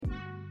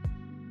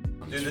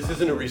Dude, this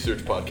isn't a research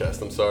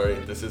podcast. I'm sorry.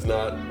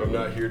 I'm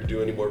not here to do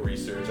any more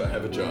research. I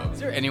have a job. Is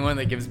there anyone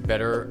that gives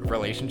better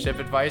relationship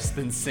advice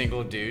than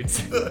single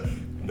dudes?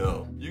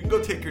 No. You can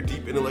go take your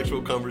deep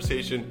intellectual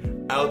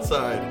conversation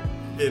outside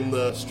in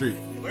the street.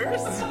 Where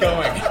is this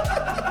going?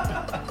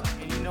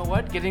 And you know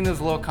what? Getting those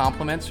little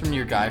compliments from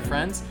your guy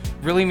friends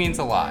really means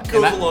a lot.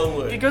 Goes a long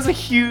way. It goes a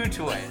huge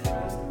way.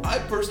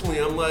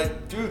 I'm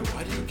like, dude,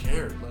 why do you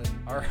care? Like,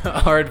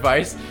 Our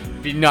advice,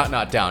 be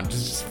not down.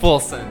 Just full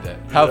send it.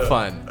 Have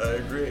fun. I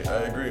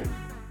agree.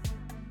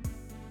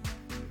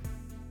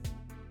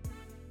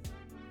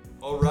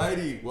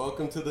 Alrighty,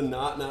 welcome to the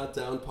Not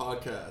Down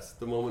podcast.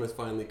 The moment has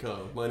finally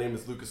come. My name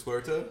is Lucas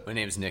Huerta. My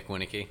name is Nick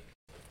Winnicky.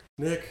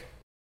 Nick,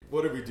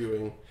 what are we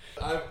doing?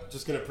 I'm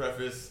just going to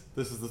preface,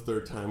 this is the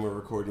third time we're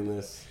recording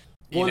this.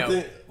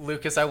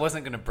 Lucas, I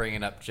wasn't going to bring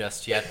it up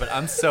just yet, but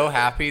I'm so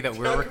happy that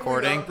we're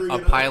recording a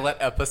pilot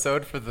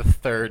episode for the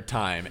third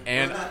time.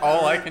 And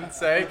all I can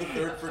say, the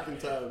third freaking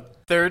time.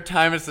 Third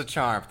time is the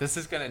charm. This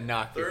is going to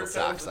knock people's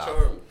socks off.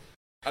 Charm.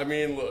 I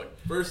mean, look,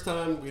 first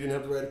time, we didn't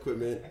have the right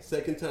equipment.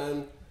 Second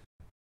time,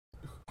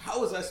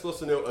 how was I supposed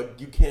to know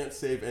you can't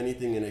save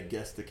anything in a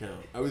guest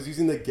account? I was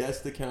using the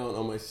guest account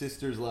on my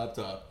sister's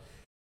laptop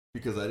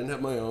because I didn't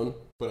have my own,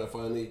 but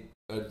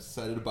I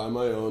decided to buy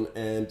my own,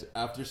 and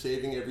after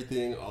saving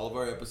everything, all of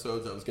our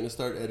episodes, I was going to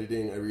start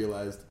editing. I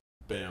realized,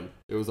 bam,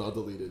 it was all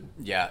deleted.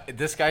 Yeah,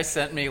 this guy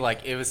sent me,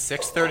 it was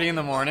 6:30 in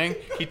the morning.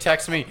 He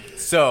texted me,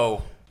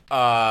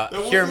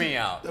 hear me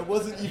out. That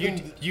wasn't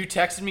even... You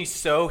texted me,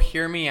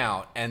 hear me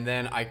out, and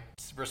then I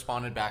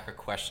responded back a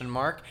question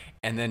mark,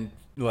 and then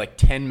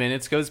 10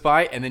 minutes goes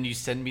by, and then you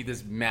send me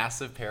this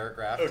massive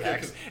paragraph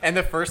text, and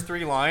the first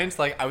 3 lines,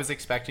 I was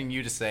expecting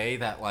you to say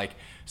that,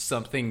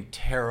 something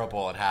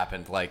terrible had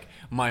happened,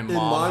 my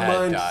mom had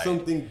died. In my mind,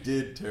 something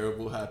did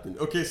terrible happen.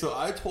 Okay, so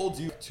I told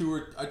you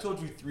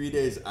 3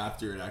 days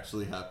after it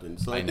actually happened.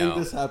 So I think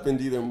this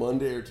happened either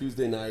Monday or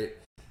Tuesday night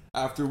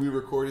after we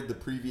recorded the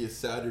previous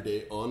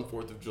Saturday on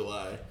 4th of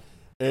July,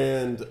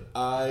 and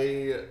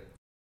I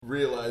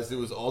realized it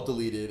was all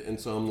deleted, and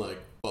so I'm like,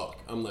 fuck.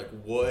 I'm like,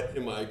 what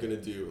am I gonna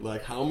do?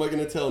 How am I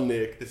gonna tell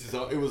Nick?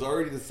 It was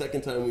already the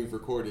second time we've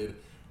recorded.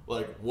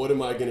 What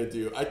am I gonna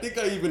do? I think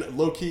I even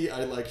low-key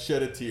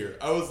shed a tear.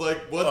 I was like,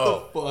 what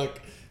the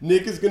fuck?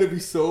 Nick is gonna be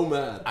so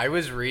mad. I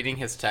was reading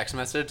his text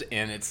message,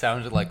 and it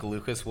sounded like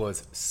Lucas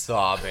was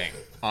sobbing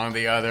on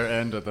the other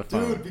end of the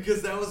phone. Dude,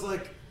 because that was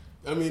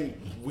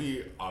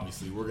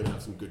we're gonna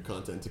have some good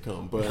content to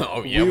come,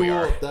 but we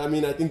are.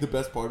 I think the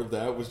best part of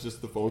that was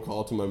just the phone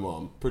call to my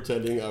mom,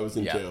 pretending I was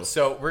in jail.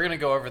 So we're gonna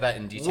go over that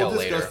in detail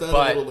later. We'll discuss that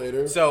a little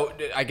later. So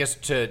I guess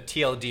to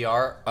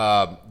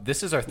TLDR,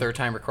 this is our third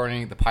time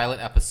recording the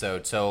pilot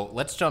episode. So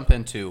let's jump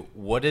into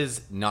what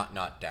is not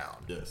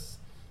down. Yes.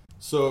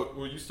 So,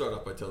 will you start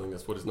off by telling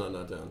us what is not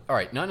down? All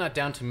right, not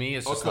down to me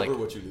is I'll just cover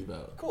what you leave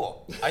out.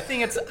 Cool. I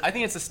think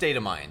it's a state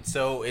of mind.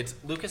 So it's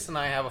Lucas and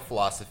I have a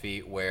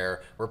philosophy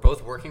where we're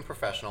both working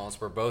professionals.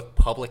 We're both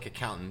public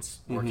accountants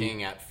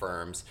working at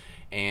firms,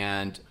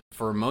 and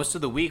for most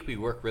of the week we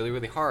work really,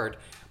 really hard.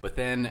 But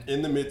then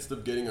in the midst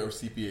of getting our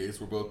CPAs,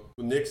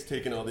 Nick's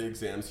taking all the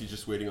exams. He's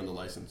just waiting on the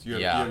license. You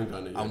haven't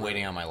gotten it yet. I'm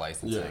waiting on my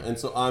licensing. Yeah, and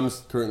so I'm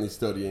currently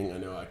studying. I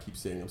know I keep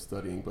saying I'm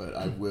studying, but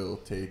I will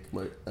take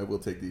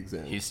the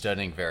exam. He's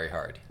studying very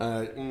hard.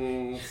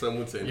 Some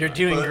would say you're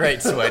doing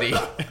great, sweaty.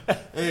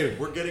 Hey,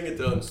 we're getting it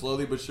done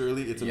slowly but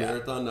surely. It's a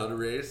marathon, not a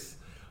race.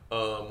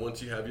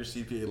 Once you have your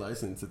CPA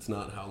license, it's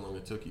not how long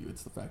it took you.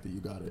 It's the fact that you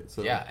got it.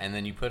 So. Yeah, and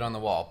then you put it on the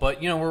wall.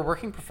 But, we're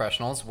working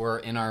professionals. We're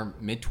in our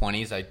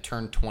mid-20s. I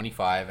turned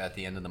 25 at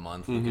the end of the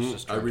month. Lucas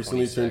just turned 26.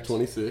 I recently turned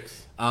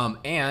 26.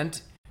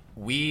 And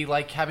we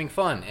like having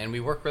fun, and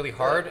we work really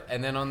hard.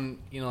 And then on,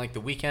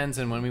 the weekends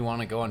and when we want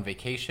to go on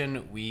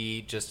vacation,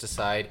 we just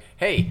decide,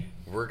 hey,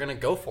 we're going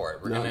to go for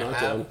it. We're going to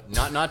have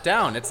not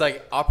down. It's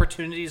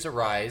opportunities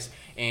arise,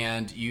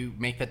 and you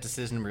make that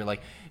decision where you're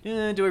like,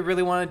 do I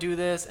really want to do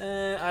this?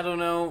 I don't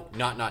know.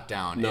 Not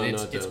down.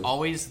 It's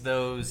always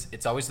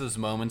those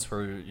moments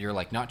where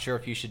you're not sure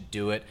if you should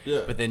do it,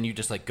 but then you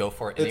just go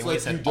for it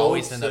anyways, and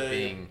always end up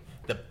being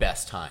the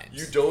best times.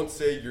 You don't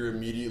say you're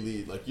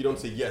immediately you don't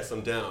say yes,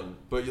 I'm down,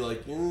 but you're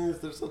is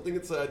there something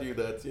inside you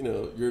that's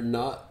you're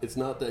not. It's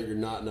not that you're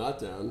not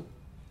down.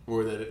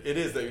 Or that it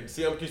is that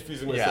see, I'm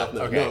confusing myself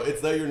now. Okay. No,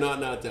 it's that you're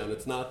not down.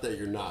 It's not that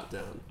you're not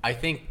down. I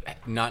think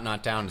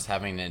not down is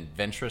having an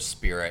adventurous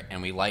spirit,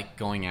 and we like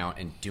going out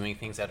and doing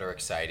things that are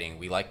exciting.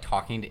 We like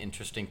talking to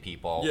interesting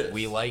people. Yes.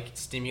 We like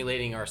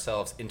stimulating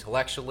ourselves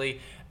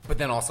intellectually, but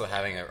then also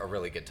having a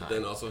really good time.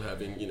 Then also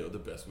having the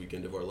best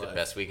weekend of our lives. The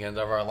best weekend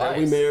of our lives. That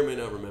we may or may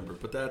not remember,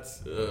 but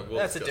that's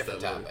a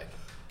different topic.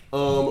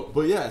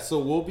 But yeah, so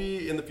we'll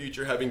be in the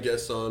future having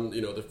guests on,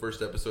 the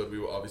first episode. We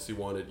will obviously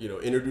want to,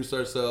 introduce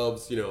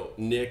ourselves.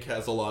 Nick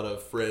has a lot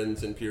of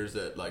friends and peers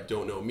that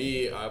don't know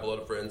me. I have a lot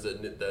of friends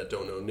that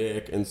don't know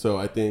Nick. And so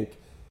I think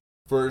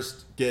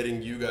first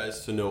getting you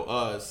guys to know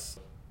us,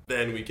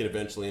 then we can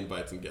eventually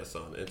invite some guests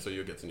on. And so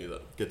you'll get to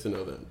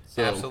know them.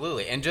 So,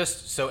 absolutely. And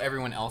just so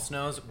everyone else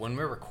knows, when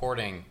we're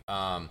recording,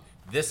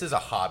 this is a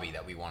hobby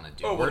that we want to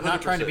do. Oh, we're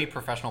not trying to be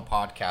professional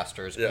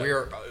podcasters.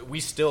 Yeah. We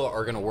still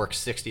are going to work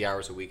 60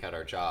 hours a week at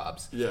our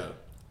jobs. Yeah.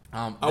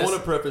 I want to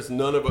preface,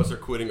 none of us are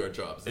quitting our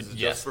jobs. This is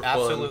just for fun.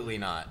 Absolutely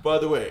not. By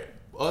the way,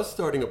 us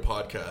starting a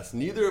podcast,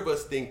 neither of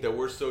us think that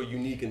we're so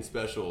unique and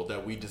special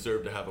that we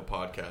deserve to have a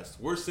podcast.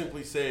 We're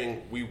simply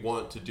saying we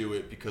want to do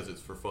it because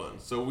it's for fun.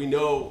 So we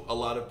know a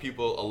lot of you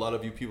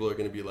people are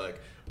going to be like,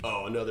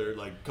 oh, another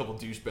like couple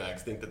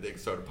douchebags think that they can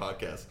start a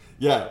podcast.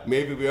 Yeah,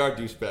 maybe we are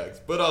douchebags,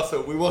 but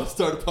also we want to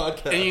start a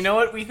podcast. And you know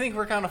what? We think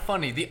we're kind of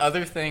funny. The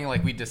other thing,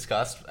 like we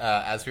discussed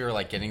as we were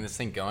like getting this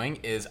thing going,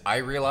 is I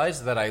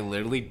realized that I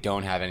literally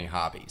don't have any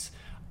hobbies.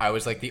 I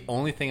was like, the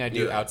only thing I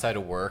do outside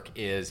of work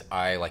is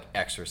I like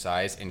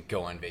exercise and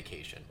go on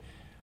vacation.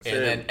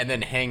 And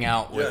then hang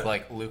out with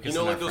like Lucas. You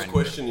know, and like those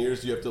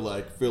questionnaires you have to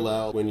like fill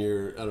out when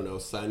you're, I don't know,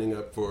 signing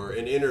up for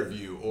an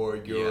interview or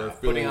you're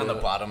putting on the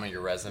bottom of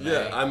your resume.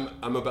 Yeah,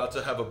 I'm about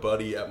to have a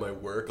buddy at my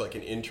work, like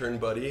an intern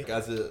buddy.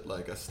 As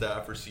a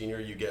staff or senior,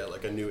 you get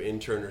like a new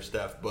intern or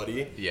staff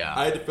buddy. Yeah,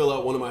 I had to fill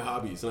out one of my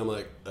hobbies, and I'm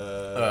like,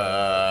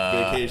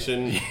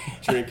 vacation,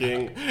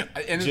 drinking,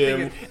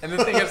 gym.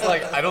 The thing is,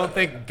 like, I don't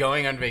think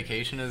going on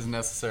vacation is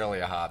necessarily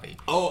a hobby.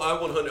 Oh, I'm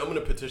going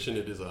to petition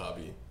it as a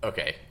hobby.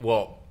 Okay,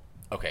 well.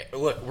 Okay,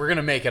 look, we're going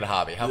to make it a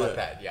hobby. How about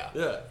that? Yeah.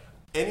 Yeah.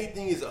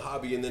 Anything is a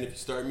hobby, and then if you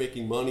start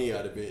making money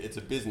out of it, it's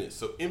a business.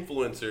 So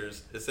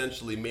influencers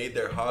essentially made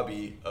their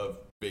hobby of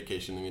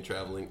vacationing and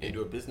traveling into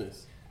a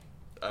business.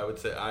 I would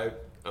say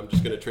I'm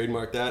just going to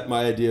trademark that.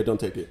 My idea, don't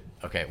take it.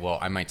 Okay, well,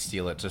 I might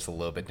steal it just a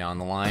little bit down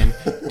the line.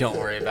 Don't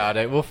worry about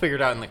it. We'll figure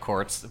it out in the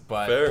courts.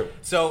 But fair.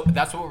 So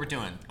that's what we're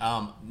doing.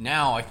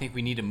 Now I think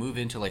we need to move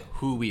into like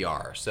who we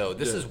are. So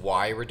this is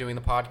why we're doing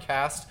the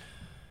podcast.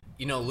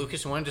 You know,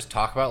 Lucas, you want to just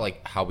talk about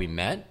like how we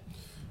met?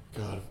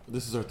 God,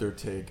 this is our third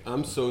take.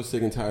 I'm so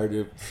sick and tired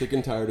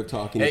of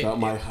talking about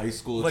my high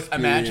school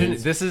experience.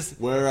 Imagine this is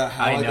how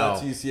I got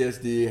to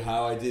UCSD,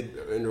 how I did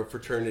in a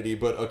fraternity.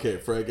 But okay,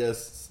 for I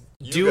guess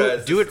do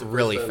it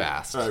really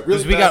fast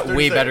because we got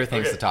way better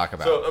things to talk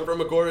about. So I'm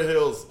from Agora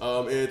Hills.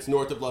 It's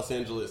north of Los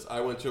Angeles. I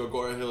went to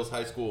Agora Hills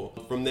High School.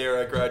 From there,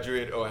 I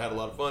graduated. I had a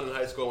lot of fun in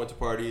high school. I went to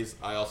parties.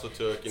 I also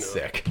took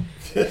sick.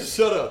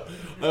 Shut up.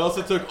 I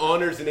also took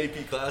honors in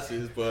AP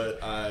classes,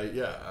 but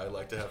I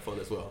like to have fun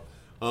as well.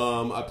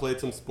 I played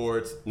some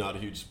sports. Not a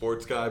huge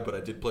sports guy, but I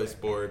did play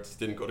sports.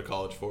 Didn't go to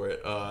college for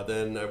it.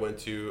 Then I went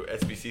to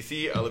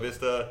SBCC, Ala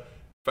Vista.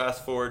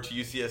 Fast forward to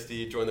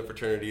UCSD, joined the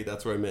fraternity.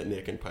 That's where I met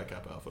Nick and Pi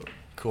Kappa Alpha.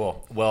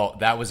 Cool. Well,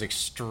 that was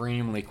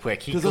extremely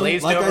quick. He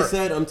glazed over. Like I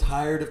said, I'm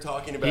tired of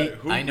talking about it.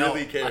 Who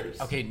really cares?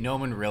 Okay, no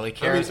one really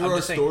cares. I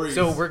mean, stories.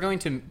 So we're going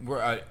to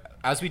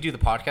as we do the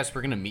podcast,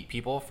 we're going to meet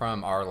people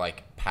from our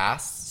like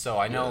past. So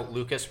I know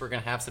Lucas, we're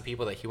going to have some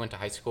people that he went to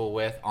high school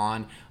with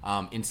on.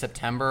 In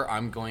September,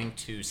 I'm going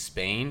to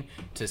Spain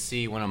to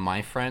see one of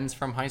my friends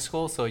from high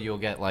school. So you'll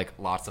get like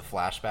lots of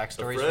flashback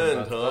stories. A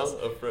friend, from both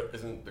of us. A friend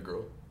isn't the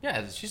girl.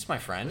 Yeah, she's my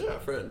friend. Yeah,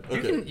 friend.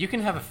 Okay. You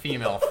can have a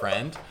female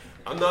friend.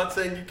 I'm not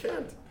saying you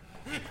can't.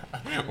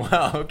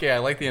 Well, okay, I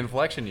like the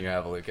inflection you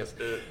have, Lucas.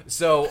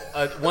 So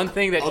one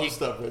thing that I'll just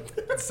stop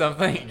with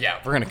something. Yeah,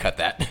 we're gonna cut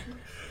that.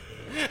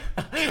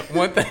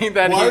 One thing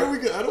that I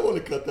don't want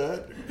to cut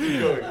that. Keep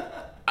going.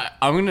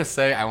 I'm gonna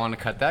say I want to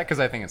cut that because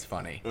I think it's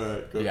funny. All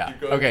right, go. Yeah.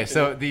 Keep going. Okay.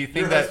 So the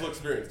thing your high school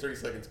experience, 30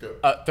 seconds, go.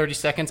 30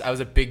 seconds. I was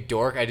a big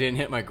dork. I didn't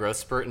hit my growth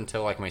spurt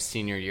until like my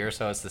senior year,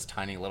 so I was this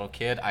tiny little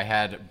kid. I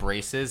had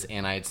braces,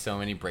 and I had so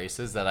many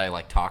braces that I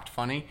like talked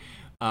funny.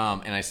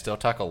 And I still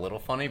talk a little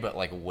funny, but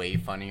like way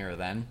funnier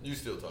then. You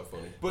still talk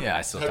funny. But yeah,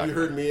 I still talk Have you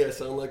heard me? I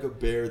sound like a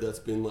bear that's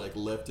been like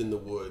left in the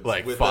woods.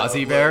 Like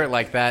Fozzie Bear?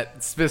 Like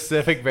that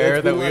specific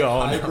bear that we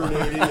all know.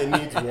 Hibernating and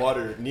needs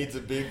water. Needs a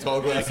big tall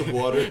glass of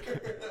water.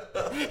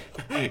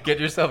 Get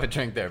yourself a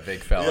drink there, big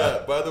fella.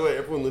 Yeah, by the way,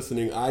 everyone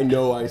listening, I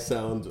know how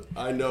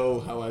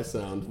I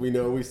sound. We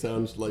know we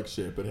sound like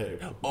shit, but hey.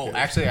 Oh,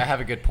 actually, I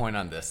have a good point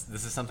on this.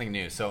 This is something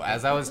new. So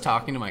as I was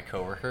talking to my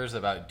coworkers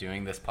about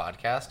doing this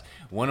podcast,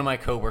 one of my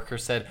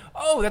coworkers said,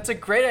 "Oh, that's a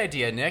great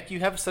idea, Nick. You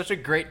have such a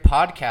great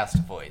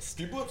podcast voice."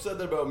 People have said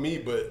that about me,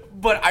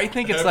 but I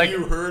think it's like... Have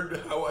you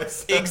heard how I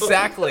sound?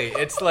 Exactly.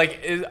 It's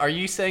like, are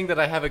you saying that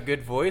I have a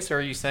good voice, or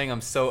are you saying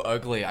I'm so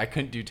ugly I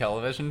couldn't do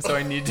television, so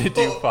I need to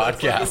do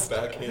podcasts?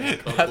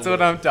 That's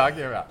what I'm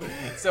talking about.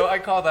 So I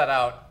called that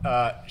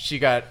out. She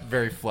got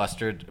very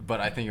flustered, but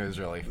I think it was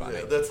really funny.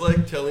 Yeah, that's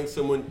like telling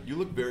someone, you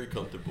look very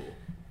comfortable.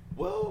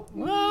 Well,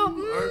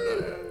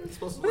 it's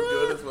supposed to look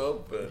good as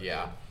well, but...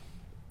 Yeah.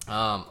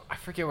 I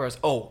forget where I was.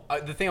 Oh,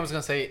 the thing I was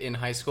gonna say, in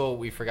high school,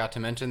 we forgot to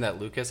mention that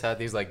Lucas had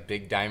these like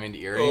big diamond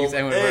earrings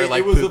and would wear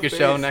like puka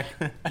shell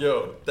necklace.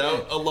 Yo,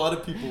 a lot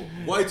of people,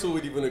 whites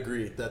would even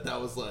agree that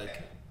was like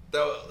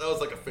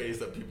a phase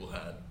that people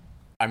had.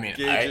 I mean,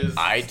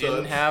 I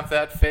didn't have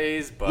that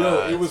phase, but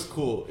yo, it was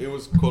cool. It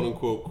was quote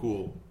unquote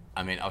cool.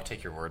 I mean, I'll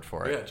take your word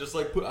for it. Yeah, just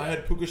like I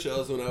had puka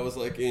shells when I was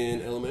like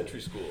in elementary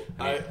school.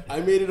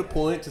 I made it a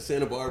point to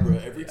Santa Barbara.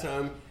 Every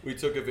time we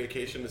took a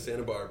vacation to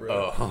Santa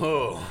Barbara,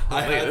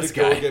 I had to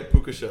go get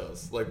puka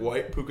shells, like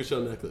white puka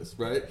shell necklace,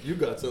 right? You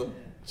got some.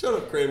 Shut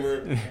up,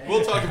 Kramer.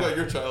 We'll talk about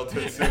your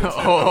childhood soon.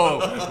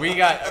 We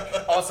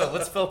got... Also,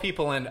 let's fill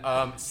people in.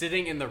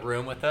 Sitting in the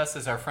room with us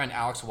is our friend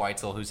Alex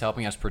Weitzel, who's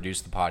helping us produce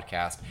the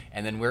podcast.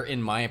 And then we're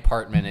in my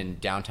apartment in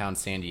downtown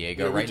San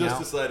Diego right now. We just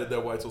decided that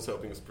Weitzel's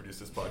helping us produce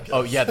this podcast.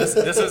 Oh, yeah. This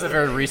was a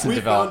very recent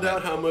development. We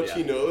found out how much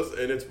he knows,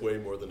 and it's way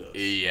more than us.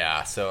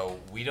 Yeah,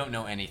 so we don't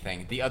know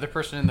anything. The other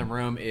person in the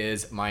room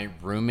is my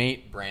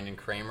roommate, Brandon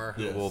Kramer,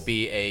 who will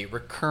be a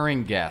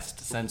recurring guest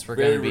since we're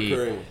going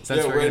to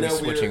be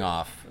switching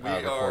off.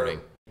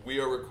 We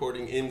are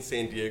recording in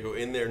San Diego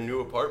in their new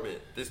apartment.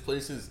 This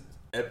place is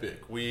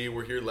epic. We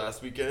were here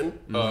last weekend.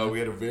 We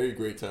had a very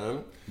great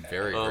time.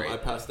 Very great. I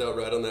passed out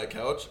right on that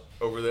couch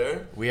over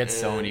there. We had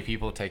so many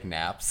people take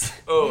naps.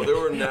 Oh, there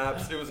were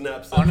naps. It was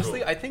nap central.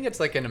 Honestly, I think it's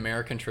like an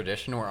American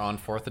tradition where on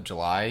 4th of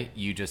July,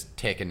 you just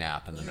take a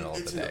nap in the middle of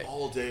the day. It's an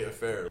all-day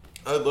affair.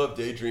 I love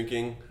day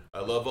drinking. I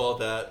love all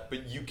that,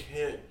 but you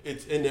can't,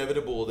 it's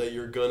inevitable that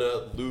you're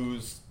gonna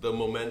lose the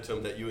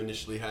momentum that you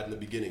initially had in the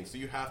beginning, so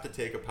you have to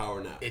take a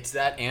power nap. It's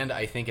that, and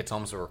I think it's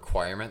almost a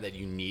requirement that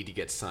you need to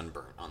get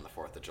sunburned on the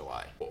 4th of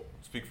July. Well,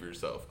 speak for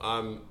yourself.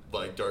 I'm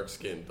like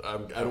dark-skinned. I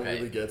don't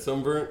really get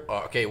sunburnt.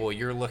 Okay, well,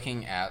 you're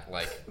looking at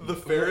like... the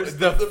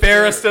fairest of the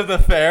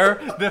fair,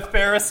 the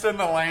fairest in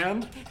the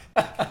land.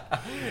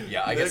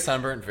 Yeah, I get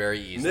sunburnt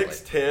very easily.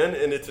 Nick's tan,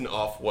 and it's an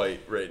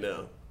off-white right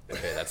now.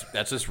 Okay,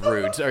 that's just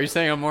rude. Are you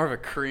saying I'm more of a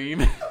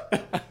cream?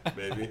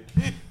 Maybe.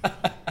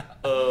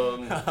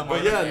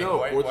 But yeah, no,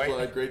 4th of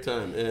July, great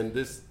time, and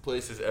this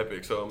place is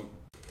epic. So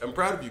I'm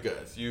proud of you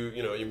guys. You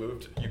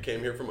moved, you came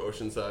here from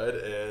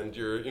Oceanside, and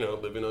you're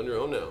living on your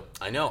own now.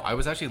 I know. I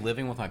was actually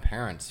living with my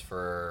parents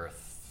for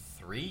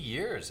 3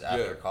 years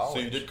after college. So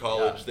you did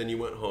college, then you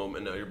went home,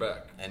 and now you're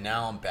back. And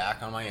now I'm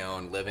back on my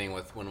own, living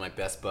with one of my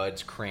best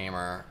buds,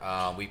 Kramer.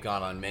 We've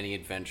gone on many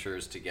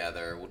adventures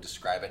together. We'll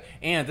describe it.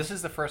 And this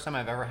is the first time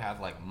I've ever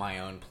had like my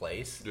own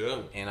place.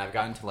 Yeah. And I've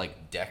gotten to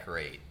like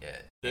decorate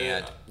it. Yeah,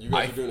 and you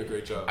guys are doing a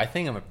great job. I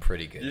think I'm a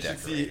pretty good decorator. Should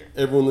see,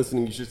 everyone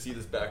listening, you should see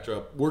this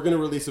backdrop. We're going to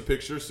release a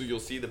picture, so you'll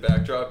see the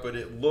backdrop, but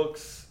it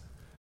looks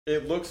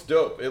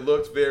dope. It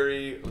looks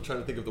very... I'm trying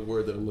to think of the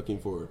word that I'm looking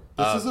for.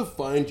 This is a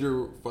find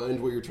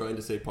what you're trying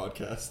to say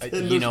podcast.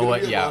 And you know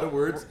what? A lot of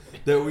words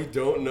that we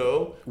don't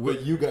know,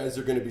 but you guys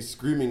are going to be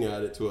screaming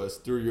at it to us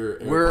through your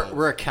AirPods.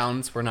 We're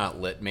accountants. We're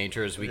not lit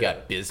majors. We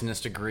got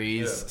business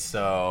degrees,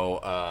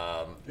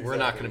 so we're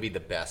not going to be the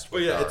best.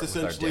 But yeah, it's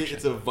essentially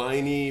it's a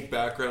viney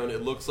background.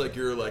 It looks like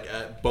you're like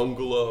at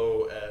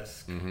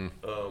bungalow-esque. Mm-hmm.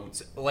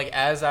 So, like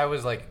as I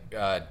was like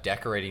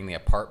decorating the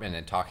apartment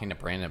and talking to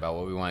Brandon about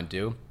what we want to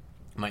do.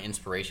 My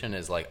inspiration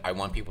is like I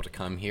want people to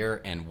come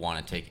here and want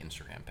to take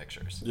Instagram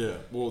pictures. Yeah,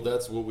 well,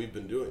 that's what we've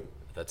been doing.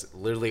 That's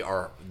literally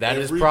our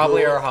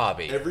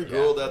hobby. Every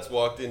girl that's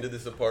walked into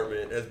this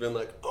apartment has been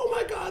like, "Oh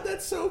my god,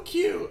 that's so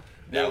cute."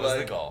 That was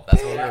the goal.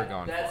 That's what we were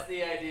going for. That's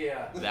the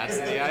idea. That's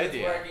the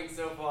idea. It's working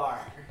so far.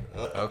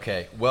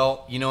 Okay,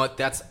 well, you know what?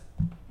 That's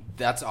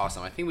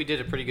awesome. I think we did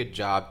a pretty good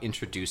job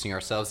introducing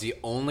ourselves. The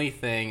only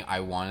thing I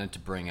wanted to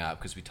bring up,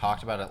 because we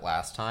talked about it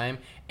last time,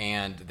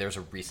 and there's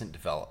a recent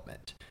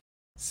development.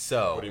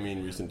 So, what do you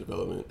mean recent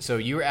development? So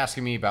you were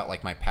asking me about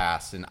like my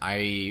past, and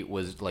I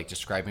was like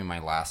describing my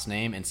last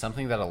name, and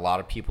something that a lot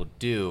of people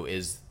do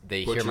is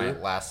they hear my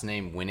last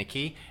name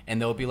Winicky,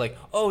 and they'll be like,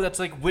 "Oh, that's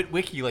like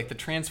Witwicky, like the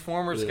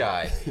Transformers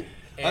guy."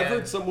 I've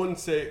heard someone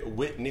say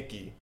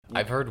Witnicky.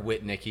 I've heard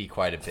Witnicky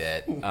quite a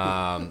bit,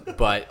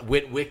 but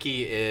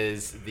Witwicky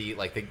is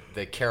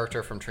the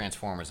character from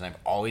Transformers, and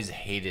I've always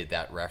hated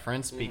that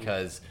reference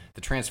because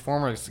the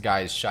Transformers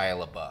guy is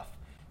Shia LaBeouf.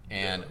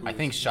 And I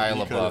think Shia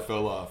LaBeouf...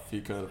 He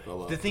kind of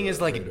fell off. The thing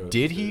is, like,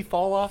 did he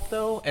fall off,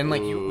 though? And,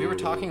 like, we were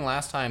talking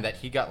last time that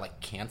he got,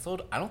 like,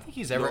 canceled. I don't think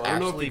he's ever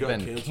actually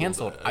been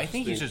canceled. I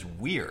think he's just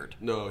weird.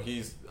 No, I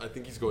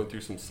think he's going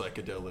through some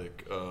psychedelic...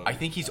 I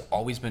think he's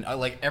always been...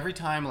 like, every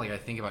time, like, I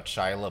think about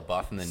Shia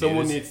LaBeouf in the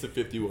Someone news... needs to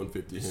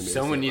 5150 him.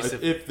 Someone needs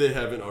to... If they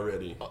haven't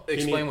already.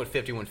 Explain what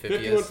 5150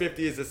 is.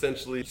 5150 is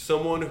essentially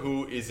someone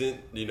who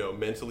isn't,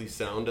 mentally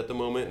sound at the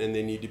moment, and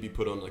they need to be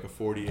put on, like, a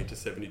 48 to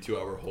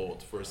 72-hour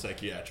hold for a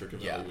psychiatric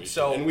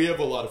evaluation. Yeah, and we have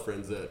a lot of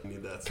friends that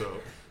need that, so...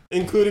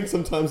 Including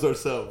sometimes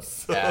ourselves.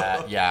 So.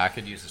 Yeah, I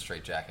could use a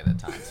straight jacket at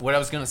times. What I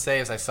was going to say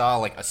is I saw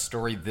like a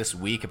story this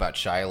week about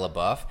Shia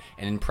LaBeouf,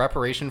 and in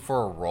preparation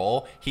for a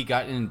role, he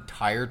got an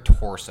entire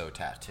torso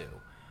tattoo.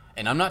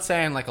 And I'm not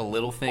saying like a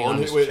little thing on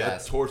his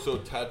chest. A torso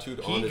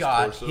tattooed on his torso? He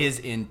got his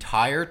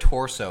entire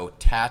torso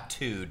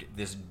tattooed,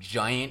 this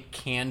giant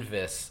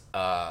canvas.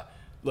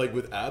 Like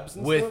with abs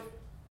and stuff?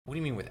 What do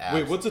you mean with abs?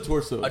 Wait, what's a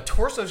torso? A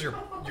torso is your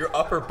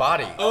upper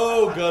body.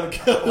 Oh, God.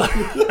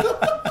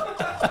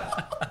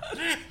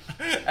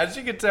 As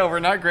you can tell, we're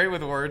not great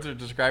with words or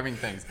describing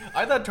things.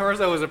 I thought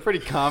torso was a pretty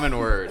common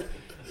word.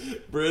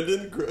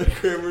 Brandon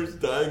Kramer's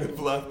dying of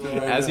laughter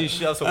right as now. he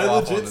shoves a I waffle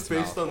in legit his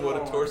spaced mouth. on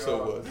what a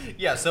torso was.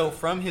 Yeah, so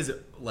from his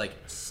like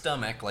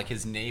stomach, like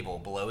his navel,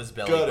 below his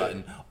belly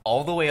button,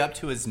 all the way up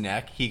to his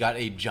neck. He got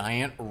a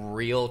giant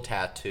real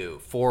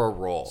tattoo for a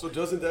role. So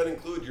doesn't that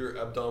include your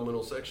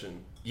abdominal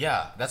section?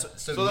 Yeah, that's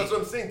what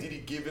I'm saying. Did he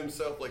give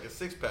himself like a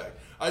 6-pack?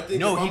 I think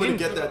no, if I'm going to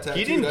get that tattoo,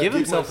 he didn't give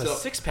himself a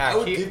 6-pack. I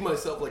would give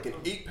myself like an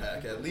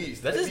 8-pack at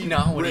least. That is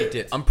not what he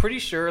did. I'm pretty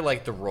sure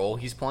like the role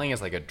he's playing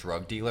is like a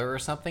drug dealer or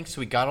something.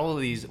 So he got all of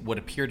these what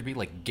appear to be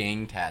like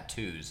gang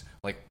tattoos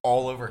like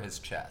all over his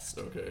chest.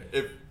 Okay.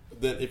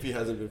 If he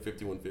hasn't been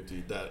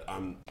 5150,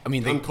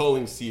 I'm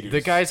calling Cedar.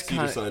 The guy's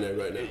Cedar Sinai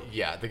right now.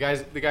 Yeah, the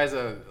guy's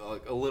a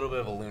little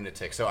bit of a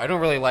lunatic. So I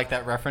don't really like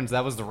that reference.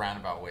 That was the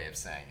roundabout way of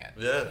saying it.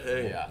 Yeah,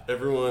 hey, yeah.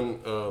 Everyone,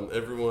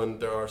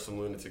 there are some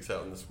lunatics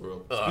out in this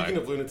world. Speaking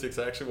of lunatics,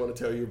 I actually want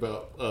to tell you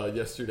about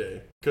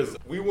yesterday because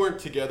we weren't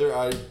together.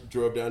 I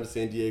drove down to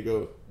San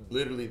Diego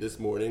literally this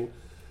morning.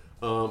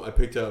 I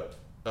picked up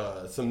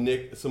some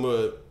Nick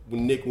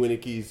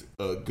Winicki's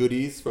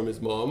goodies from his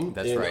mom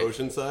in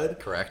Oceanside.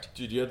 Correct.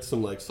 Dude, you had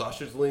some like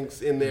sausage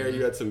links in there. Mm-hmm.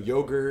 You had some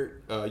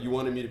yogurt. You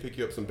wanted me to pick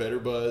you up some Better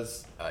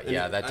Buzz.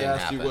 Yeah, that didn't happen.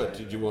 I asked you what?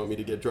 Did you want me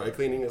to get dry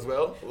cleaning as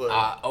well?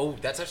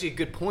 That's actually a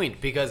good point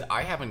because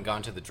I haven't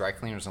gone to the dry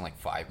cleaners in like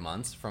 5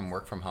 months from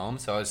work from home.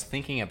 So I was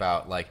thinking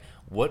about like,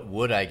 what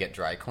would I get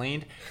dry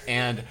cleaned,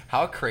 and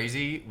how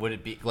crazy would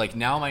it be? Like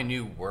now, my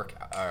new work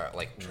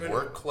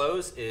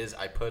clothes is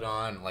I put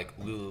on like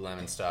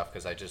Lululemon stuff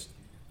because I just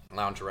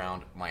lounge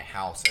around my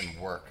house and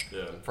work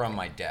from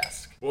my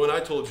desk. Well, and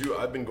I told you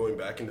I've been going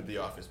back into the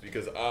office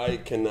because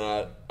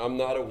I'm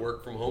not a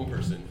work from home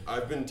person.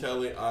 I've been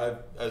telling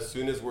as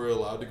soon as we're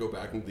allowed to go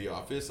back into the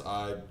office,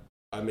 I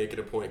make it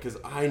a point because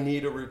I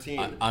need a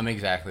routine. I'm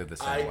exactly the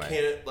same way. I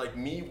can't, like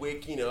me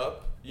waking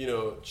up,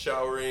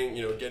 showering,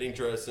 getting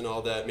dressed and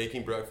all that,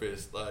 making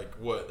breakfast, like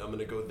what? I'm going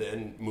to go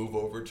then move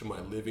over to my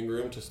living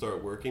room to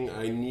start working.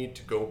 I need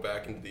to go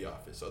back into the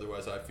office.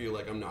 Otherwise, I feel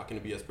like I'm not going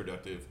to be as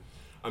productive.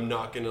 I'm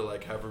not going to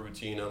like have a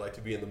routine. I like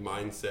to be in the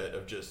mindset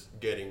of just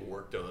getting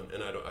work done.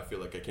 And I feel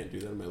like I can't do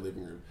that in my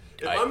living room.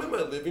 If I'm in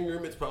my living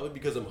room, it's probably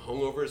because I'm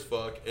hungover as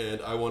fuck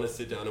and I want to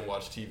sit down and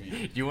watch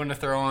TV. You want to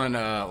throw on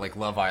like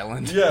Love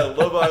Island? Yeah,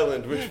 Love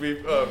Island, which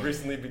we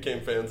recently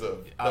became fans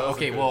of.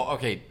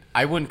 Okay.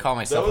 I wouldn't call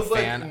myself a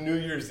fan. That was like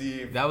New Year's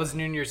Eve. That was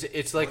New Year's Eve.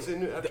 It's like after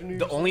New Year's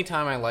the only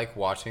time I like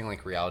watching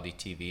like reality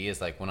TV is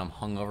like when I'm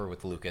hungover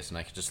with Lucas and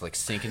I could just like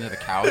sink into the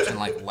couch and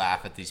like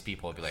laugh at these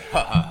people and be like,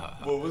 ha ha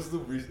ha. What was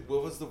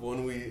the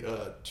one we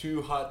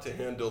Too Hot to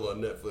Handle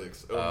on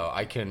Netflix?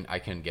 I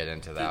can get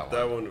into that one.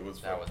 That one was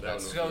fun.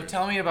 So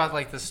tell me about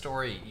like the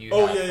story you.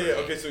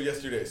 Okay, so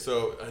yesterday.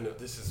 So I know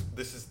this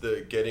is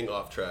the Getting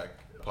Off Track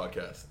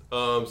podcast.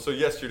 So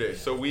yesterday,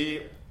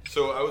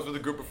 So I was with a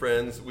group of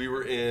friends. We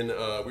were in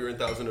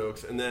Thousand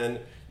Oaks, and then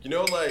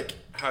like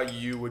how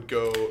you would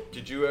go.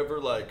 Did you ever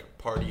like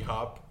party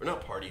hop or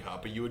not party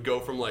hop? But you would go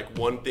from like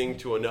one thing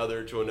to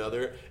another to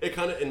another. It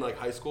kind of in like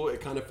high school.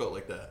 It kind of felt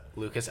like that.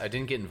 Lucas, I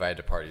didn't get invited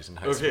to parties in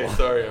high school. Okay,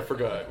 sorry, I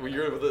forgot. Were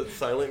you the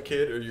silent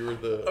kid or you were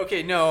the?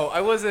 Okay, no,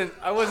 I wasn't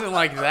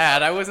like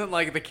that. I wasn't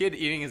like the kid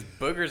eating his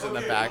boogers in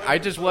the back. I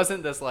just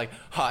wasn't this like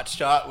hot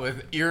shot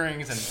with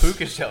earrings and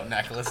puka shell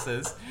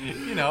necklaces.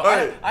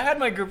 I had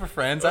my group of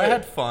friends. I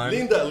had fun.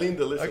 Linda,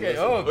 listen. Okay.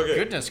 Okay.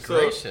 Goodness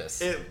gracious.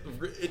 So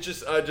it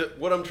just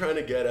what I'm trying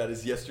to get at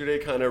is yesterday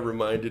kind of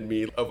reminded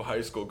me of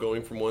high school,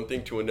 going from one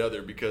thing to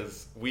another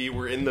because we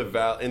were in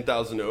in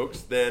Thousand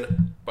Oaks.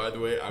 Then, by the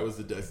way, I was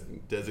the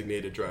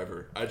designated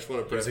driver. I just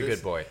want to preface. He's a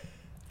good boy.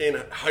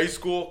 In high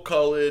school,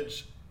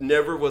 college,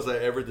 never was I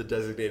ever the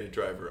designated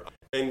driver.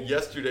 And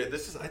yesterday,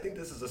 I think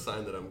this is a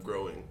sign that I'm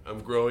growing. I'm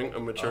maturing,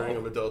 I'm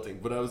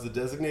adulting. But I was the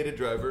designated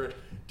driver,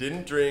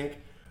 didn't drink,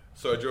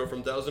 so I drove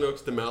from Thousand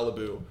Oaks to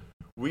Malibu.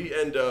 We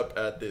end up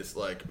at this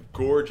like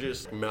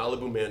gorgeous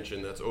Malibu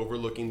mansion that's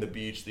overlooking the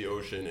beach, the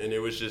ocean, and it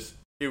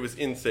was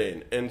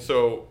insane. And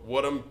so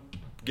what I'm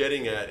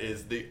getting at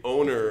is the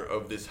owner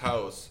of this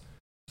house,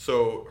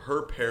 so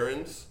her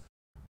parents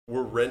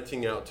were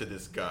renting out to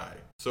this guy.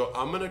 So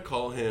I'm going to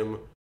call him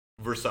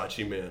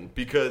Versace Man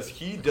because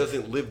he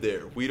doesn't live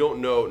there. We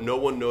don't know. No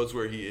one knows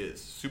where he is.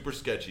 Super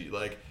sketchy.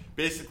 Like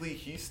basically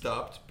he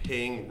stopped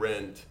paying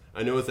rent.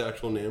 I know his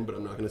actual name, but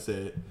I'm not going to say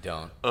it.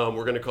 Don't.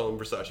 We're going to call him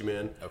Versace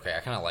Man. Okay, I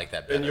kind of like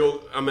that better. And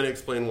I'm going to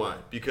explain why.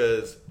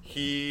 Because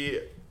he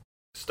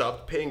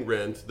stopped paying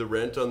rent. The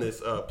rent on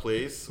this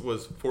place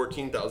was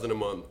 $14,000 a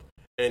month.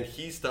 And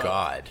he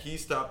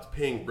stopped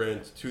paying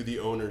rent to the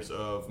owners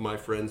of my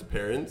friend's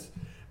parents.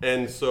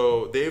 And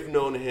so they've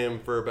known him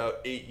for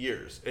about 8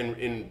 years. And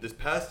in this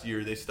past year,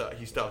 he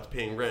stopped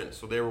paying rent.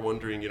 So they were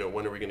wondering,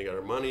 when are we going to get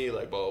our money?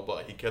 Like, blah, blah,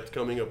 blah. He kept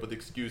coming up with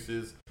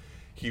excuses.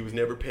 He was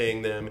never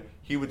paying them.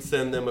 He would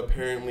send them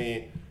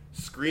apparently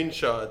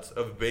screenshots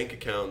of a bank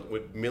account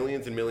with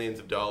millions and millions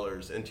of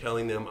dollars and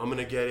telling them, I'm going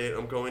to get it.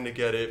 I'm going to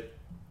get it.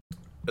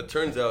 It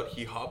turns out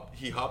he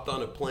hopped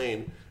on a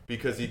plane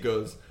because he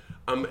goes,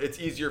 it's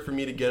easier for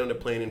me to get on a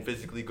plane and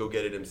physically go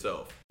get it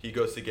himself. He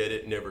goes to get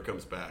it, never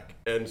comes back.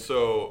 And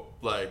so,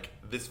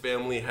 this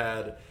family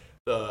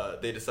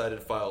they decided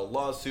to file a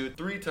lawsuit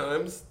 3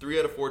 times. 3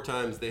 out of 4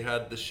 times, they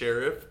had the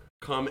sheriff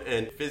come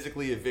and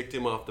physically evict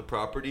him off the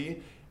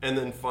property. And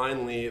then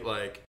finally,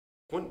 like,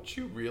 wouldn't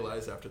you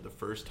realize after the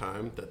first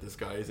time that this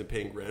guy isn't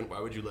paying rent?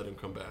 Why would you let him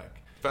come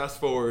back? Fast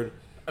forward.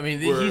 I mean,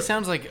 he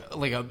sounds like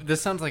this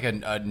sounds like a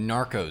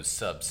Narcos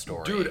sub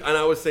story, dude. And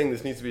I was saying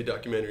this needs to be a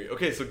documentary.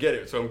 Okay, so get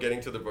it. So I'm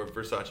getting to the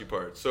Versace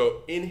part.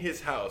 So in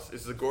his house,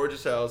 this is a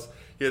gorgeous house.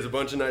 He has a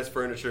bunch of nice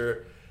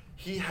furniture.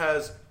 He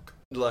has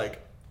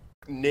like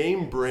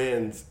name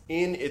brands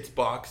in its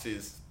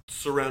boxes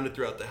surrounded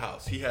throughout the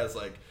house. He has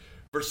like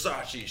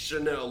Versace,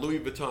 Chanel, Louis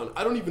Vuitton.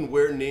 I don't even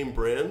wear name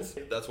brands.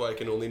 That's why I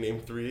can only name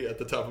 3 at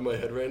the top of my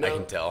head right now. I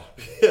can tell.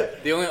 Yeah.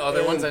 The only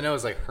other ones I know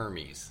is like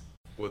Hermes.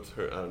 What's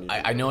her?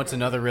 I know it's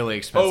another really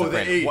expensive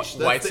brand. H.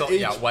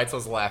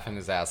 Weitzel's laughing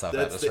his ass off at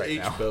us right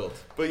now. That's the H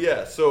belt. But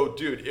yeah, so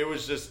dude,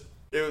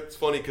 it's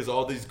funny because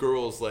all these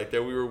girls like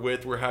that we were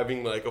with were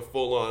having like a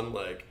full on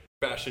like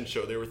fashion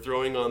show. They were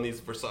throwing on these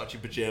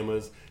Versace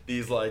pajamas,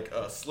 these like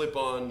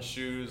slip-on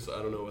shoes.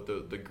 I don't know what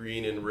the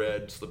green and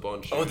red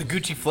slip-on shoes. Oh, the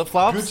Gucci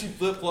flip-flops. Gucci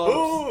flip-flops.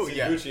 Oh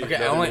yeah. Gucci,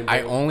 okay,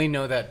 I only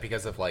know that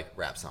because of like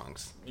rap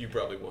songs. You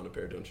probably want a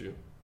pair, don't you?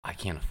 I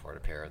can't afford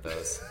a pair of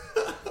those.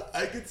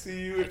 I could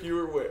see you if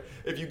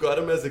you got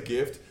them as a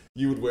gift,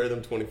 you would wear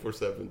them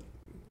 24/7.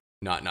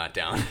 Not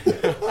down.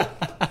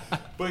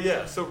 But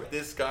yeah, so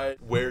this guy,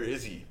 where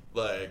is he?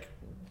 Like,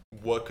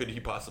 what could he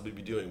possibly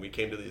be doing? We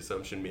came to the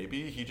assumption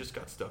maybe he just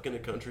got stuck in a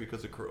country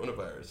because of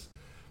coronavirus.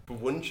 But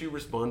wouldn't you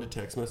respond to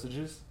text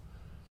messages?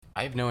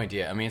 I have no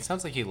idea. I mean, it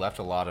sounds like he left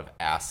a lot of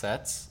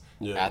assets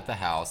at the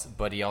house,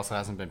 but he also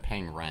hasn't been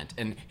paying rent.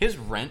 And his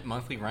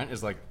monthly rent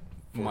is like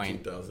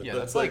 14,000. Yeah,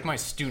 that's like my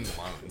student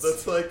loans.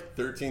 That's like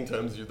 13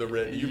 times the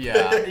rent you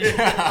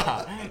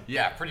pay.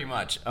 Yeah, pretty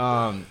much.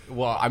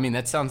 Well, I mean,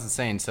 that sounds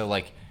insane. So,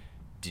 like,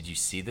 did you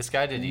see this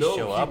guy? Did he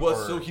show up?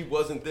 So he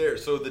wasn't there.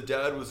 So the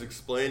dad was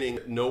explaining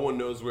no one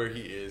knows where he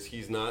is.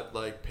 He's not,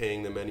 like,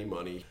 paying them any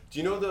money. Do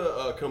you know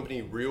the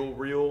company Real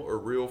or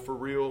Real for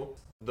Real?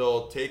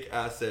 They'll take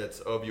assets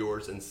of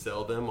yours and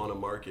sell them on a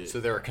market. So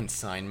they're a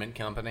consignment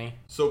company?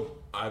 So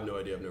I have no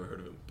idea. I've never heard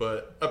of them.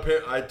 But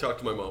I talked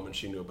to my mom and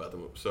she knew about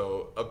them.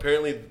 So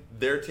apparently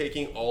they're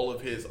taking all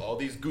these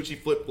Gucci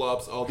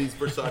flip-flops, all these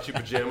Versace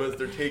pajamas.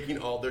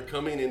 They're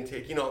coming in,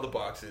 taking all the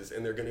boxes,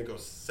 and they're going to go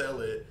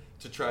sell it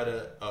to try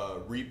to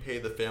repay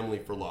the family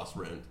for lost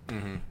rent.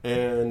 Mm-hmm.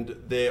 And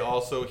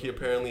he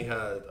apparently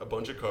had a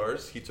bunch of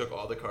cars. He took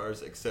all the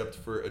cars except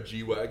for a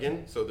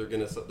G-Wagon. So they're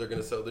gonna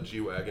sell the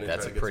G-Wagon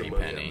and try to get some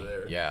money out of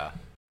there. Yeah.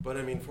 But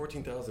I mean,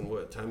 14,000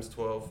 what times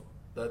 12?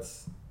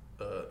 That's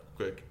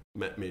quick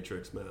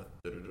matrix math.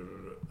 I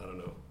don't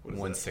know. What is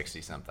 160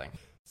 that? Something.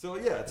 So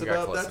yeah, it's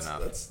about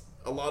that's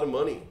a lot of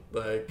money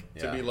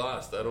to be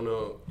lost. I don't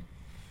know.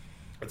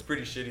 It's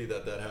pretty shitty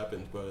that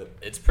happened, but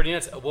it's pretty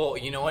nuts. Well,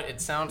 you know what? It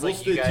sounds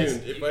like you guys. Stay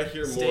tuned. If I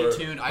hear more,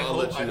 stay tuned. I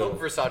hope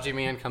Versace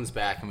Man comes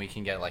back and we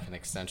can get like an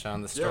extension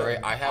on the story.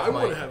 Yeah, I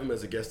want to have him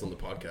as a guest on the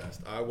podcast.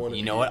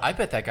 You know what? I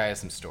bet that guy has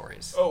some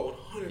stories. Oh,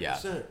 100%. Yeah.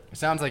 It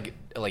sounds like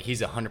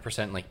he's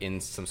 100% like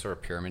in some sort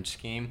of pyramid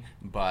scheme,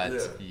 but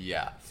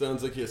yeah.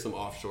 Sounds like he has some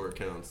offshore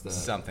accounts.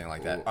 Something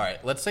like that. All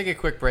right, let's take a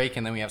quick break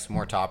and then we have some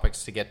more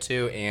topics to get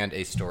to and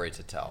a story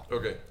to tell.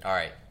 Okay. All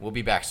right, we'll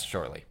be back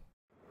shortly.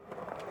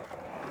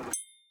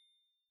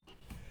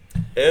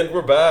 And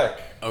we're back.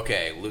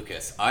 Okay,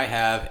 Lucas, I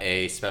have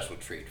a special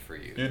treat for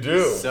you. You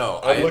do? So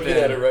I'm looking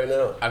at it right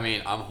now. I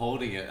mean, I'm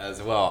holding it as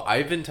well.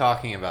 I've been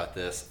talking about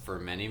this for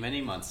many,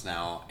 many months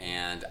now,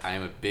 and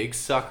I'm a big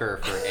sucker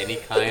for any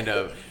kind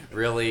of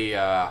really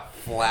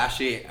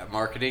flashy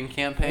marketing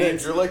campaigns.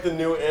 Nick, you're like the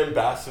new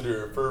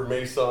ambassador for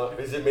Maison.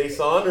 Is it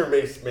Maison or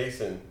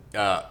Mason?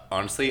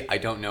 Honestly, I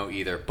don't know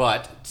either,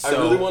 but I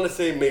really want to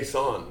say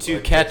Maison. To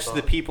catch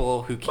the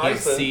people who can't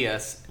see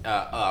us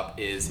up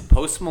is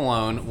Post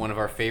Malone, one of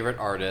our favorite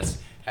artists,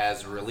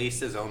 has released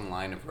his own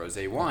line of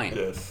rosé wine.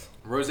 Yes.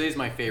 Rosé is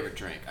my favorite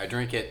drink. I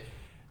drink it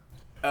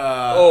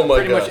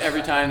pretty much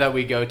every time that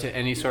we go to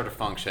any sort of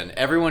function.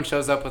 Everyone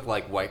shows up with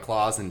like White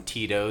Claws and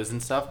Tito's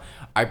and stuff.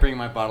 I bring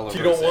my bottle of rosé.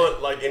 You don't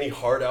want like any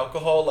hard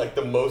alcohol like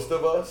the most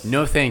of us?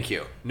 No, thank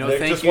you. No, Nick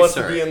thank you, just wants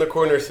sir. to be in the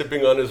corner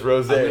sipping on his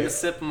rosé. I'm going to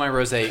sip on my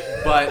rosé.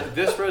 But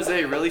this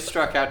rosé really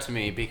struck out to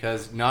me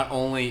because not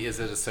only is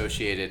it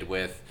associated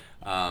with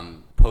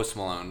Post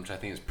Malone, which I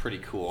think is pretty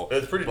cool.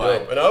 It's pretty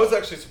dope. And I was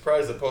actually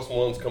surprised that Post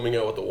Malone's coming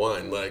out with the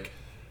wine. Like,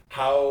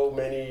 how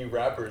many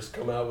rappers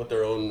come out with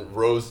their own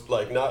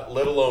not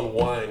let alone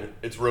wine,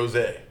 it's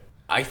rosé.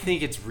 I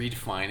think it's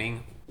redefining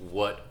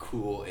what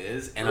cool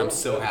is, and I'm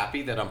so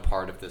happy that I'm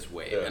part of this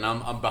wave. Yeah. And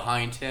I'm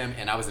behind him,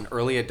 and I was an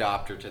early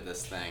adopter to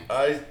this thing.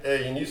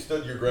 And you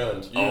stood your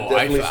ground. You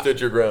definitely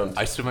stood your ground.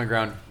 I stood my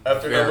ground.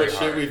 After how much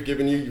shit we've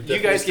given you, you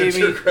guys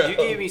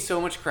gave me so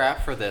much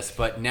crap for this,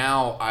 but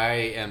now I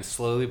am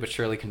slowly but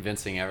surely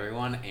convincing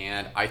everyone,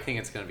 and I think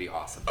it's going to be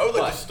awesome. I would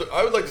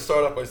like to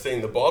start off by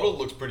saying the bottle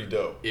looks pretty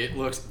dope. It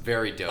looks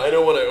very dope. I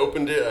know when I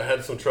opened it, I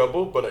had some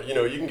trouble, but you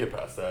can get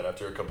past that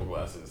after a couple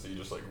glasses. So you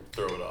just like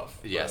throw it off.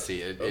 Yeah,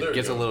 see, it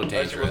gets a little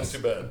dangerous.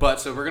 Wasn't too bad. But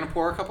so we're gonna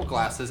pour a couple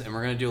glasses and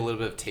we're gonna do a little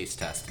bit of taste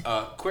test.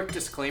 Quick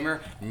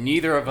disclaimer: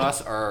 neither of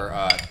us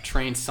are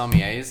trained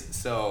sommeliers,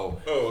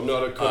 so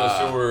not a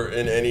connoisseur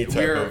in any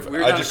type of. We're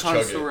not a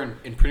connoisseur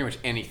in pretty much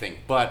anything,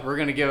 but we're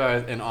gonna give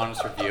an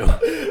honest review.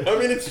 I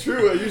mean, it's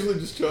true. I usually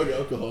just chug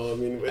alcohol. I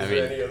mean, is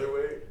there any other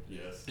way?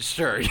 Yes.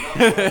 Sure.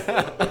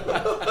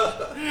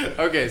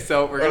 Okay,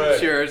 so we're gonna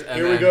cheers. And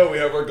here we go. We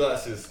have our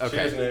glasses. Okay.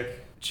 Cheers, Nick.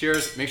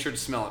 Cheers. Make sure to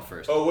smell it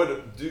first. Oh,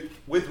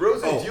 with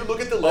rosé, do you look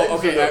at the legs?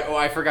 Okay.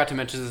 I forgot to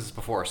mention this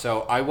before.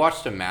 So I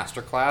watched a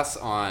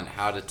masterclass on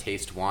how to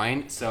taste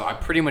wine. So I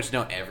pretty much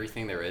know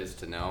everything there is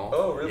to know.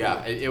 Oh, really?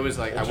 Yeah. It was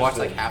like I watched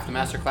like half the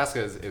masterclass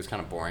because it was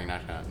kind of boring.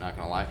 Not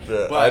gonna lie.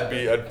 Yeah, but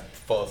I'd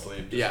fall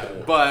asleep.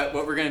 But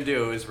what we're gonna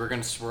do is we're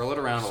gonna swirl it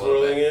around a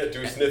little bit. Swirling it.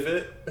 Do we sniff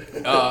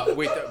it?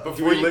 Wait. Before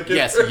do we lick it?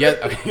 Yes. Okay.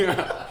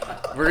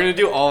 We're gonna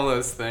do all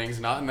those things,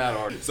 not in that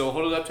order. So we'll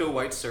hold it up to a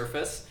white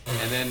surface,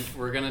 and then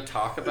we're gonna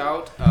talk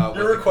about.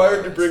 You're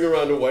required to bring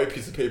around a white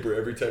piece of paper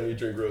every time you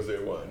drink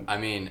rosé wine. I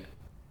mean,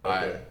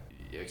 okay.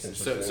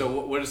 So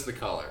what is the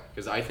color?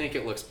 Because I think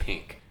it looks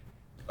pink.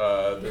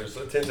 There's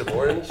a tint of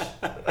orange.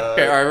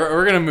 Okay, all right,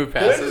 we're gonna move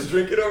past. Can I just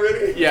drink it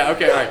already? Yeah.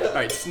 Okay. All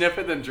right. Sniff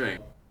it, then drink.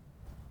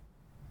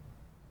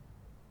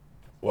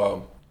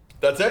 Wow,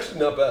 that's actually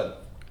not bad.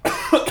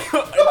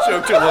 I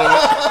choked a little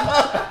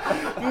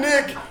bit.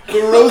 Nick, the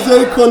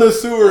rosé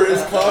connoisseur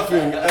is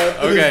coughing.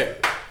 Okay,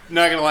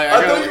 not gonna lie.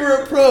 I thought you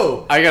were a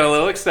pro. I got a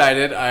little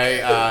excited.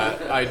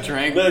 I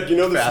drank. Nick, you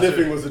know the faster.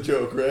 sniffing was a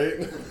joke,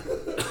 right?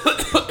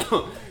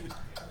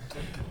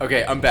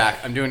 Okay, I'm back.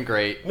 I'm doing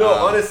great. No,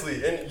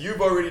 honestly, and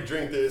you've already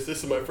drank this.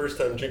 This is my first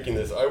time drinking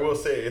this. I will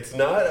say it's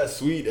not as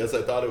sweet as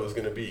I thought it was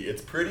gonna be.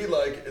 It's pretty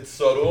it's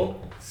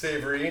subtle,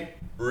 savory,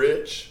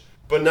 rich,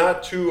 but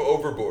not too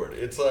overboard.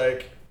 It's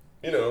like,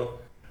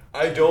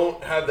 I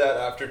don't have that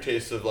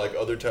aftertaste of like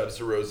other types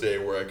of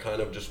rosé where I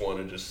kind of just want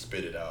to just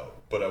spit it out,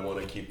 but I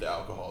want to keep the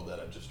alcohol that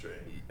I just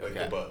drank, like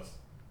the buzz.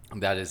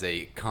 That is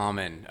a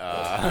common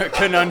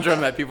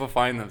conundrum that people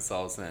find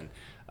themselves in.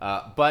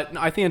 But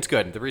I think it's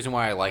good. The reason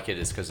why I like it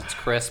is because it's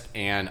crisp,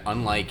 and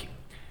unlike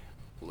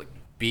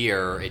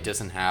beer, it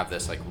doesn't have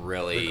this like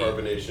really the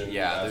carbonation.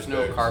 Yeah, there's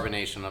no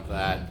carbonation of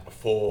that.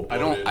 Full. I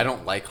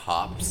don't like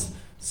hops,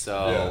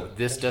 so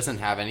this doesn't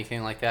have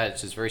anything like that.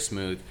 It's just very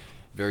smooth.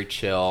 Very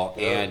chill,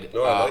 and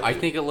I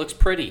think it looks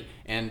pretty.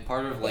 And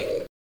part of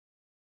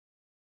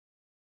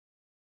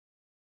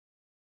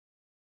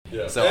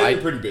so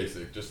I'm pretty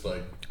basic, just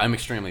like I'm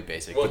extremely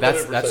basic, but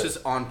that's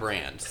just on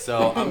brand.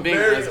 So I'm being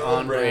as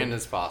on brand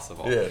as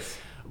possible. Yes,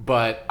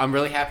 but I'm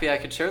really happy I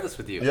could share this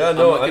with you. Yeah,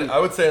 no, I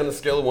would say on the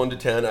scale of 1 to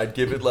 10, I'd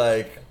give it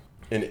like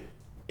an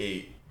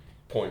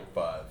 8.5.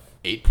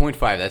 8.5.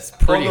 That's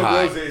pretty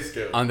high.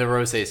 On the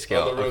rosé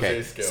scale.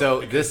 Okay. So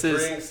because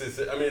drinks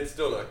it's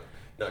still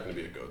not going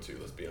to be a go-to,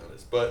 let's be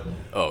honest, but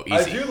easy.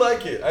 I do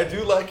like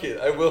it.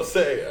 I will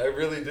say, I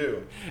really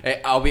do. Hey,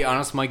 I'll be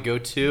honest, my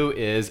go-to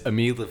is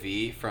Ami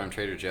Levy from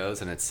Trader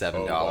Joe's, and it's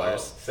 $7. Wow.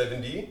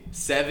 $7?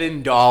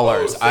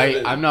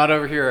 $7. I'm not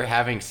over here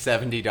having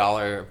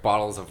 $70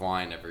 bottles of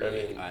wine every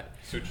week.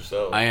 Suit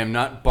yourself. I am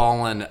not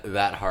balling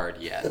that hard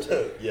yet.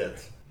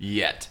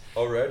 Yet.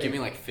 Already? Give me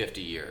like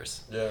 50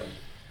 years. Yeah.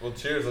 Well,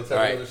 cheers. Let's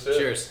have another sip.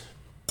 Cheers.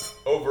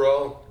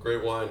 Overall,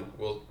 great wine.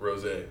 Well,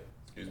 rosé.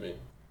 Excuse me.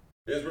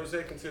 Is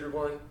rosé considered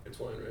wine? It's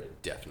wine,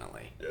 right?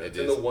 Definitely. Yeah, it's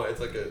in the wine.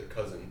 It's like a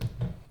cousin.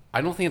 I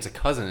don't think it's a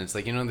cousin. It's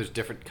like, there's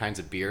different kinds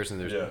of beers and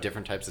there's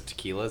different types of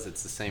tequilas.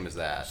 It's the same as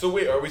that. So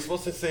wait, are we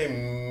supposed to say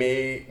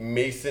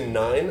Mason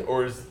 9?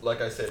 Or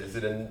like I said, is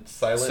it a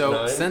silent 9?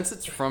 So since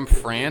it's from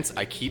France,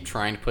 I keep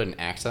trying to put an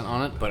accent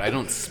on it, but I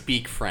don't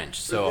speak French.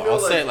 So I'll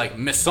say it like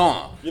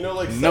Maison.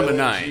 Like number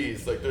 9.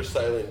 G's. Like there's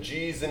silent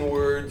G's in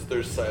words.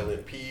 There's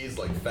silent P's,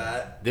 like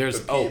fat.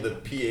 There's the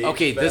PH.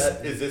 Okay,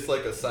 fat. Is this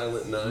like a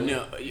silent 9?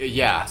 No,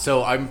 yeah.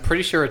 So I'm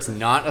pretty sure it's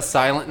not a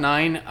silent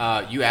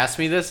 9. You asked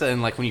me this,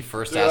 and like when you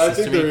first asked this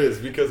to me, there is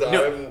because I'm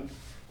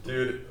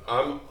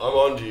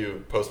on to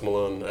you, Post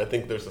Malone. I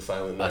think there's a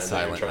silent 9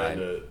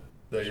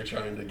 that you're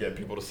trying to get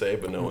people to say,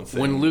 but no one's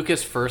saying. When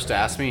Lucas first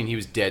asked me, and he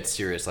was dead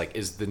serious, like,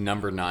 is the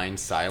number 9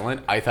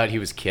 silent? I thought he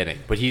was kidding,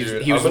 but he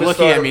was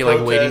looking at me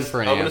like waiting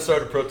for an answer. I'm going to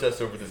start a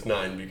protest over this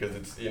 9 because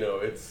it's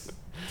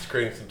it's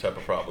creating some type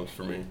of problems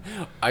for me.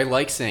 I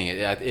like saying it.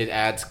 It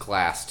adds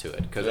class to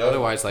it because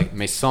otherwise, like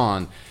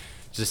Maison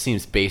just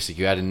seems basic.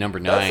 You add a number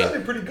 9. That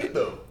sounded pretty good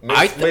though.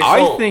 I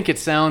think it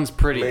sounds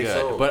pretty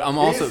good, but I'm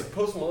also is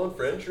Post Malone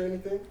French or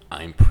anything?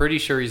 I'm pretty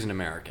sure he's an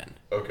American.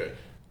 Okay,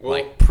 well,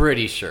 like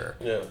pretty sure.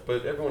 Yeah,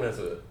 but everyone has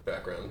a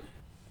background.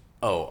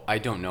 Oh, I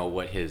don't know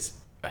what his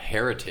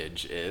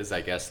heritage is.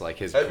 I guess like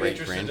his great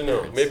grandparents. I'd be interested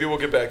to know. Maybe we'll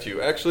get back to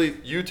you. Actually,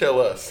 you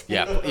tell us.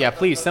 Yeah.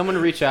 Please, someone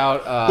reach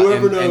out.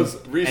 Whoever knows,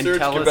 research,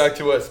 get back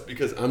to us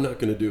because I'm not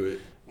going to do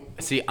it.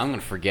 See, I'm going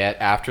to forget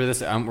after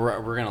this.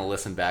 We're going to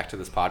listen back to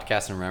this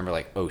podcast and remember,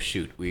 like, oh,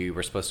 shoot, we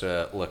were supposed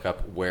to look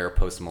up where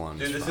Post Malone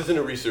is from. Dude, this isn't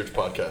a research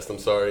podcast. I'm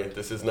sorry.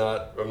 This is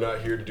not. I'm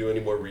not here to do any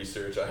more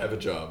research. I have a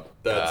job.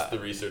 That's the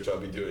research I'll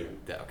be doing.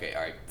 Okay,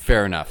 all right.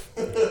 Fair enough.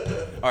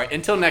 All right,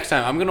 until next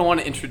time, I'm going to want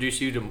to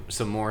introduce you to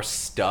some more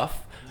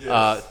stuff.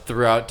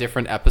 throughout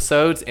different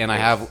episodes, and I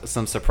have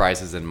some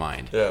surprises in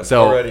mind. Yeah.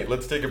 So, alrighty,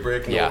 let's take a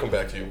break and we'll come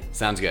back to you.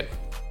 Sounds good.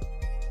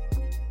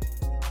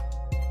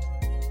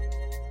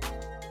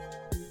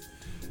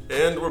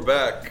 And we're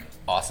back.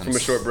 Awesome. From a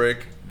short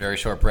break. Very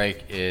short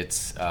break.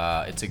 It's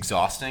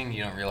exhausting.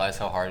 You don't realize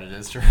how hard it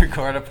is to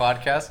record a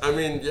podcast. I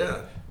mean,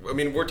 yeah. I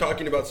mean, we're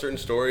talking about certain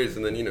stories,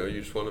 and then, you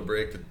just want to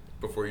break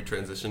before you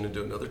transition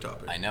into another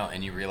topic. I know,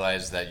 and you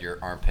realize that your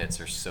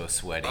armpits are so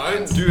sweaty.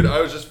 Dude, I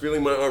was just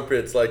feeling my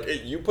armpits. Like,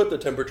 you put the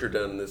temperature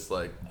down in this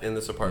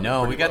apartment.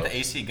 No, we got the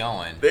AC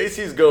going. The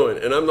AC's going,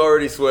 and I'm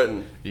already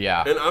sweating.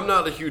 Yeah. And I'm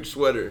not a huge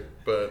sweater,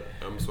 but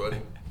I'm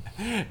sweating.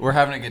 We're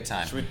having a good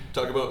time. Should we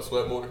talk about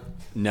sweat more?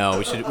 No,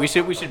 we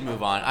should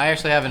move on. I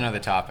actually have another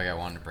topic I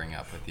wanted to bring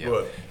up with you.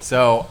 What?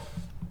 So,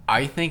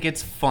 I think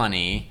it's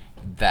funny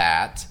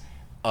that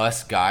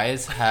us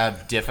guys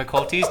have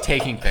difficulties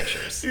taking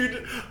pictures.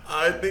 Dude,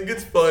 I think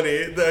it's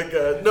funny that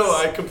guy. No,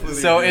 I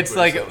completely. So it's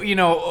like,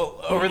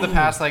 over the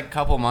past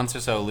couple months or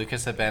so,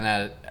 Lucas have been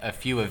at a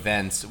few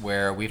events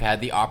where we've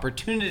had the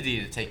opportunity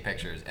to take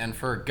pictures, and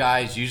for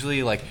guys,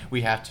 usually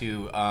we have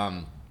to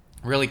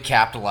really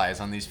capitalize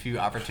on these few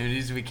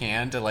opportunities we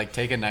can to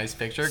take a nice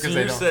picture. So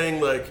you're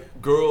saying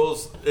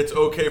girls, it's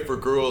okay for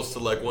girls to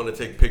want to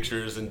take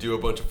pictures and do a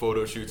bunch of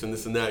photo shoots and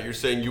this and that. You're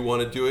saying you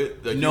want to do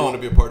it? No, you want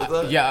to be a part of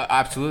that? Yeah,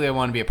 absolutely. I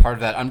want to be a part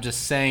of that. I'm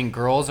just saying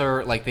girls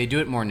are they do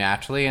it more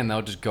naturally and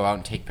they'll just go out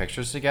and take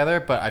pictures together.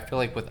 But I feel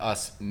like with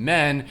us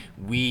men,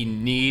 we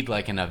need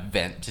an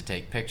event to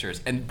take pictures.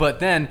 But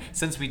then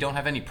since we don't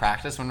have any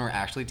practice when we're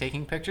actually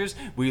taking pictures,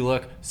 we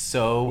look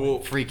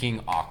so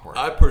freaking awkward.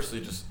 I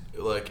personally just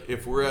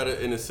if we're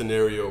in a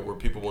scenario where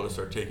people want to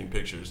start taking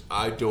pictures,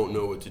 I don't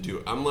know what to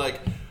do. I'm like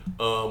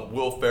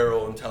Will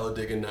Ferrell in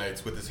Talladega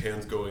Nights with his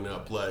hands going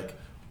up,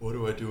 what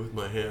do I do with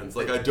my hands?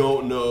 I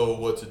don't know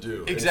what to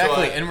do.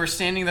 Exactly, and we're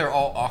standing there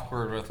all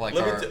awkward with all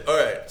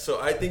right, so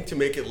I think to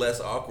make it less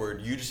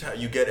awkward, you just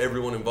you get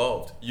everyone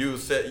involved. You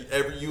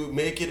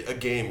make it a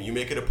game. You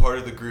make it a part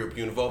of the group.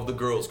 You involve the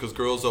girls because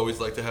girls always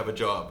like to have a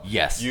job.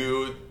 Yes.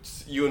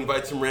 You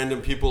invite some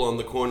random people on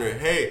the corner.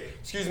 Hey,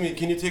 excuse me,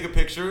 can you take a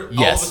picture?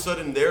 Yes. All of a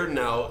sudden, they're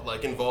now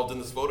involved in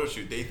this photo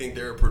shoot. They think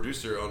they're a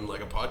producer on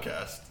a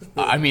podcast.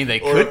 I mean, they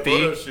could be.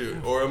 Or a photo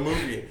shoot or a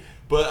movie.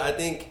 But I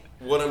think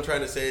what I'm trying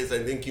to say is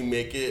I think you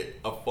make it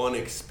a fun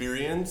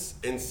experience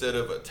instead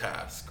of a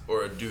task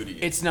or a duty.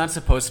 It's not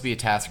supposed to be a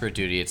task or a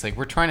duty. It's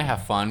we're trying to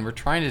have fun. We're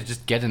trying to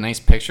just get a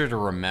nice picture to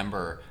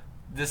remember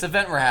this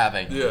event we're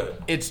having. Yeah.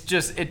 It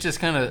just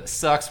kind of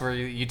sucks where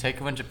you take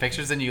a bunch of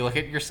pictures and you look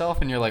at yourself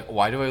and you're like,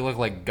 why do I look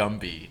like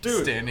Gumby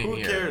standing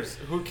here?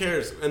 Who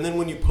cares? And then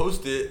when you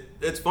post it,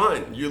 it's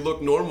fine. You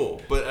look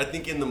normal. But I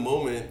think in the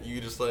moment, you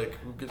just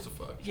who gives a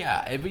fuck?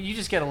 Yeah, but you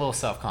just get a little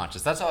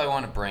self-conscious. That's all I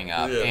want to bring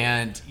up. Yeah.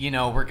 And,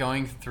 we're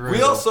going through...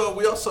 We all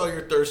saw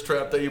your thirst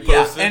trap that you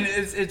posted. Yeah, and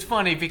it's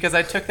funny because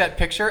I took that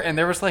picture and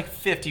there was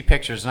 50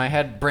 pictures. And I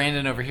had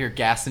Brandon over here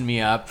gassing me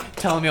up,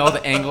 telling me all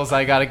the angles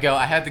I got to go.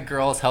 I had the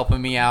girls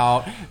helping me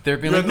out. They're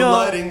being the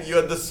lighting. You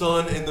had the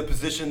sun in the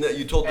position that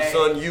you told the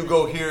sun, you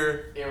go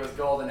here. It was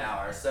golden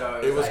hour,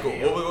 so it was cool.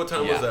 What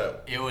time was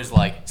that? It was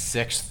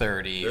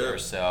 6:30 or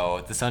so.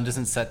 The sun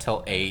doesn't set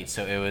till 8,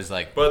 so it was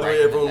By the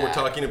way, everyone, we're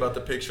talking about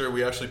the picture.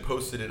 We actually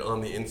posted it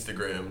on the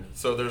Instagram.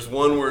 So there's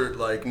one where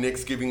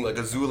Nick's giving a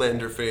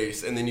Zoolander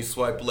face, and then you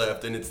swipe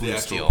left, and it's the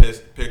actual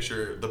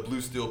picture, the blue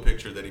steel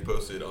picture that he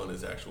posted on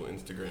his actual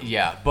Instagram.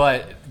 Yeah,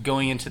 but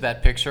going into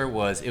that picture it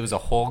was a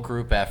whole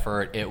group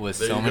effort. It was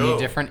many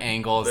different angles.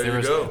 There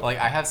was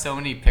I have so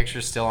many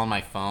pictures still on my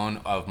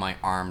phone of my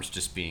arms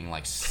just being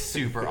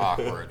super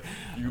awkward.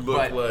 You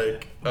look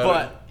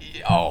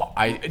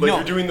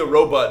you're doing the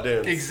robot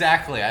dance.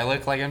 Exactly. I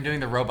look like I'm doing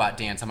the robot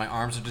dance and my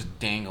arms are just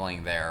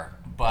dangling there.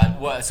 But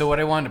what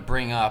I wanted to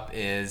bring up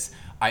is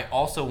I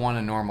also want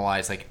to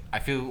normalize I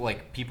feel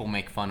like people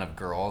make fun of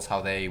girls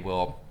how they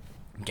will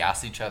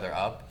gas each other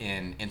up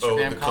in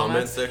Instagram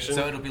comment section.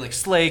 So it'll be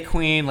slay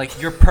queen,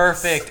 you're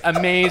perfect,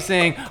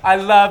 amazing, I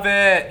love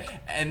it.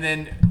 And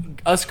then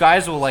us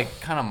guys will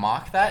kind of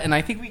mock that, and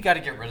I think we got to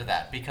get rid of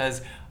that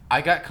because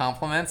I got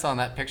compliments on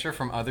that picture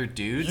from other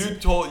dudes. You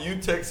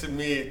texted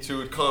me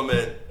to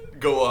comment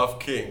go off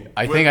king.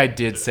 I think I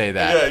did say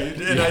that. Yeah, you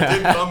did. Yeah. I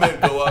did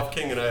comment go off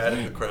king, and I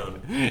added the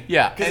crown.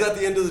 Yeah. Because at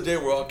the end of the day,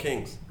 we're all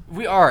kings.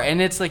 We are,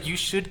 and it's you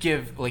should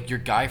give your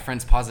guy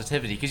friends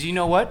positivity because you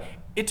know what?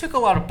 It took a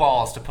lot of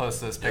balls to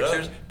post those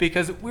pictures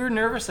because we're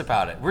nervous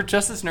about it. We're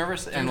just as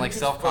nervous and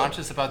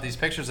self-conscious about these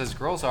pictures as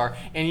girls are.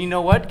 And you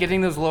know what?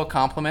 Getting those little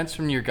compliments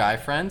from your guy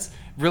friends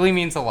really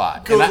means a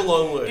lot. It goes a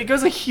long way. It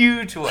goes a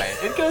huge way.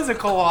 It goes a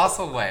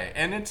colossal way.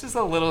 And it's just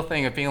a little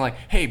thing of being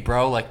hey,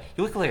 bro, you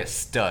look like a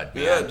stud,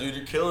 man. Yeah, dude,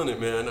 you're killing it,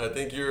 man. I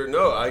think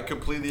I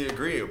completely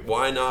agree.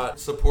 Why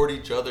not support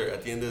each other?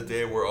 At the end of the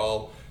day, we're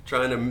all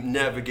trying to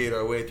navigate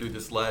our way through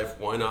this life.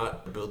 Why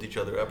not build each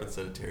other up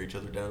instead of tear each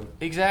other down?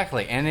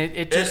 Exactly. And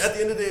it just... And at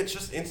the end of the day, it's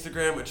just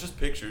Instagram. It's just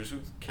pictures.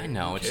 I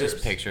know. It's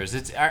just pictures.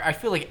 I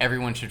feel like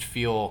everyone should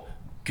feel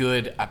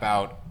good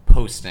about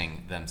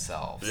posting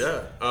themselves.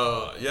 Yeah,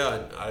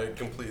 I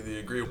completely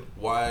agree.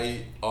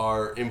 Why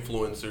are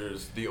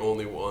influencers the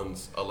only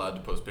ones allowed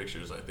to post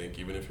pictures? I think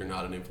even if you're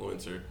not an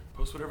influencer,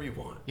 post whatever you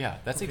want. Yeah,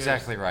 that's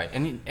exactly right.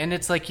 And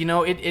it's like,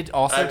 it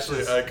also...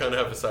 Actually, I kind of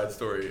have a side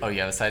story. Oh, you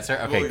have a side story?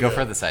 Okay, go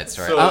for the side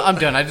story. So, I'm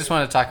done. I just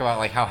want to talk about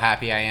like how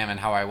happy I am and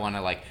how I want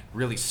to like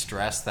really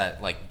stress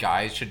that like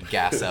guys should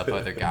gas up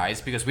other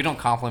guys because we don't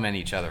compliment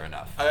each other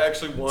enough. I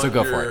actually want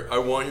I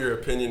want your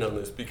opinion on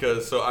this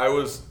because I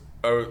was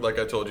like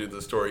I told you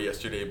the story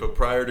yesterday, but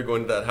prior to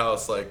going to that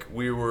house, like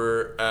we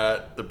were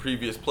at the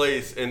previous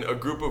place and a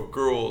group of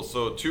girls,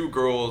 so two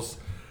girls,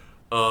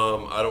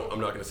 I'm not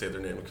going to say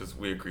their name because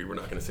we agreed we're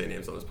not going to say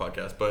names on this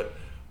podcast, but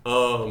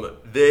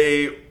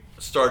they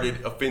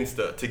started a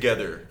Finsta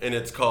together and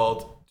it's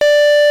called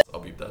I'll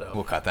beep that out.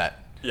 We'll cut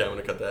that. Yeah, I'm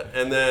going to cut that.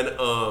 And then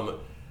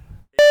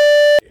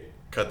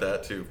cut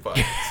that too.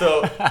 Fine.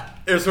 So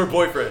it was her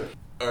boyfriend.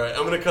 All right,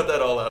 I'm going to cut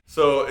that all out.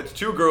 So it's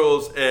two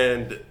girls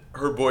and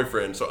her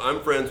boyfriend. So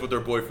I'm friends with her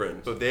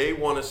boyfriend. So they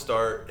want to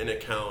start an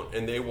account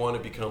and they want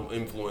to become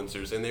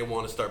influencers and they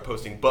want to start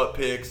posting butt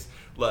pics,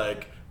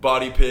 like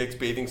body pics,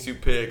 bathing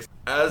suit pics.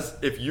 As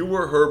if you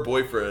were her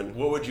boyfriend,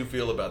 what would you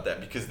feel about that?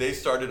 Because they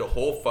started a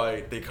whole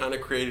fight. They kind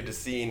of created a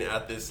scene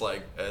at this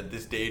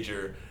this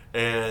danger,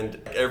 and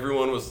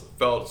everyone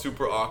felt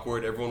super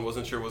awkward. Everyone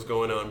wasn't sure what was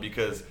going on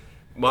because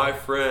my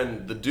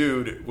friend, the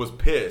dude, was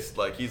pissed.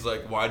 Like, he's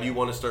like, why do you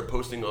want to start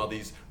posting all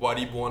these? Why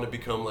do you want to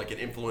become like an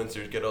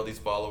influencer, get all these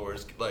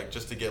followers, like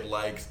just to get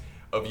likes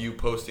of you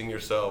posting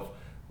yourself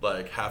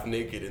like half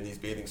naked in these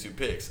bathing suit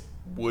pics?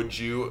 Would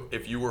you,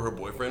 if you were her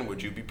boyfriend,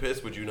 would you be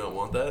pissed? Would you not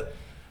want that?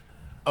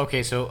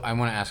 Okay, so I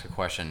want to ask a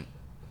question.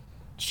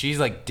 She's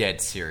like dead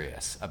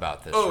serious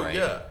about this, right?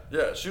 Oh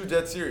yeah, she was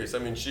dead serious. I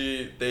mean,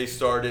 they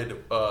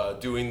started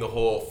doing the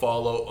whole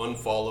follow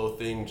unfollow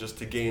thing just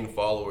to gain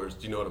followers.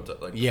 Do you know what I'm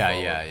talking about?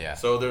 Yeah.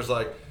 So there's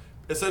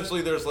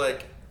essentially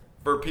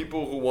for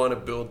people who want to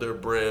build their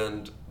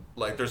brand,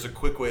 like there's a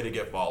quick way to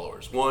get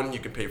followers. One, you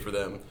can pay for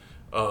them,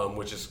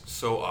 which is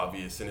so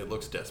obvious and it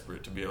looks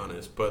desperate, to be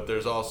honest. But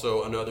there's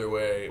also another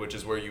way, which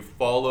is where you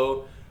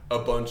follow a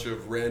bunch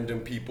of random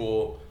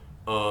people.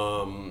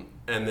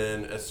 And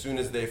then as soon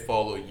as they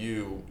follow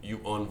you, you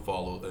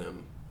unfollow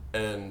them.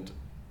 And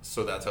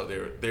so that's how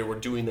they were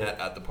doing that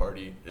at the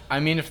party. I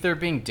mean, if they're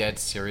being dead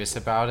serious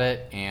about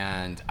it,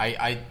 and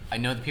I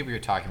know the people you're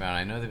talking about,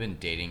 I know they've been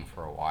dating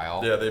for a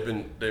while. Yeah, they've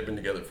been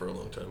together for a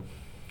long time.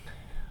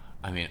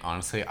 I mean,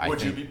 honestly,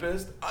 Would you be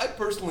pissed? I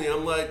personally,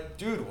 I'm like,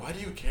 dude, why do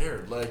you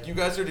care? Like, you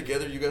guys are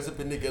together. You guys have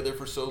been together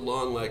for so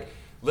long. Like,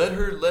 let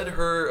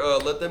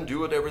them do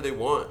whatever they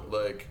want.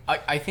 Like,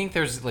 I think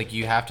there's like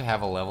you have to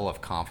have a level of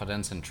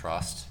confidence and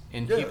trust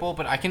in people,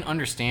 but I can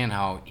understand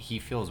how he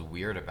feels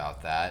weird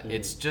about that.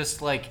 It's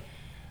just like,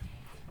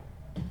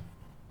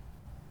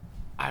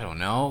 I don't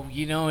know.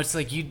 It's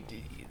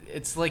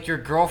like your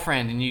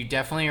girlfriend, and you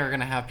definitely are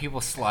gonna have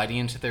people sliding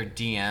into their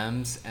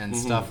DMs and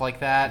stuff like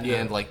that,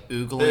 and like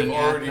oogling. They've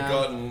already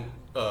gotten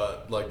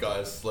like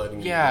guys sliding.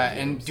 Yeah,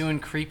 and doing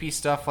creepy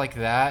stuff like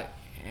that.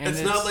 And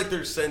it's not like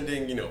they're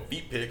sending,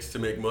 feet pics to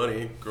make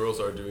money. Girls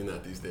are doing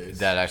that these days.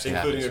 That actually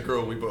including happens. A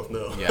girl we both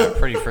know. Yeah,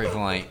 pretty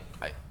frequently.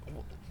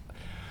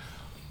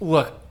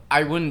 Look,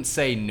 I wouldn't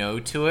say no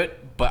to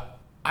it, but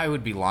I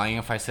would be lying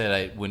if I said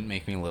it wouldn't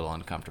make me a little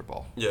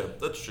uncomfortable. Yeah,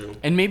 that's true.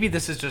 And maybe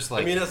this is just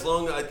like... I mean, as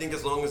long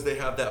as they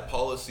have that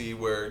policy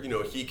where,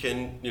 he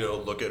can,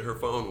 look at her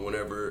phone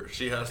whenever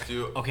she has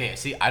to. Okay,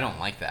 see, I don't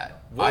like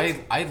that.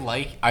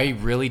 I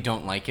really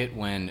don't like it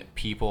when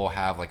people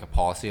have like a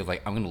policy of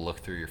like, I'm going to look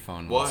through your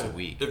phone once a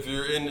week. I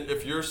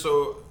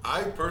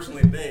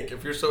personally think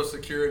if you're so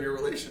secure in your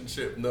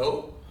relationship,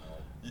 no.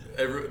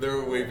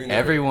 They're waving.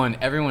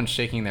 Everyone's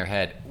shaking their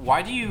head.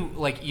 Why do you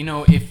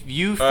if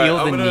you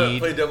feel the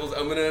need?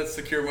 I'm gonna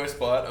secure my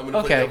spot. I'm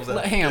gonna play devil's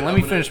advocate. Hang on. Let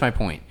me finish my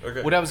point.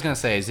 Okay. What I was gonna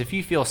say is, if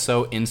you feel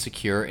so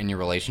insecure in your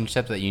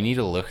relationship that you need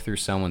to look through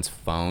someone's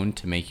phone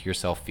to make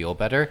yourself feel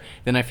better,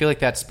 then I feel like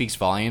that speaks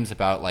volumes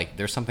about like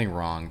there's something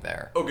wrong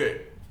there.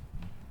 Okay,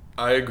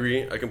 I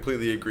agree. I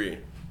completely agree.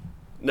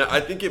 Now, I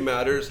think it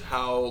matters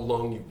how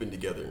long you've been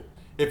together.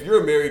 If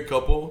you're a married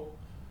couple,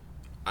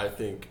 I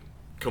think.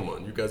 Come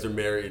on, you guys are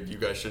married. You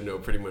guys should know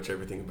pretty much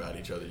everything about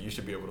each other. You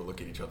should be able to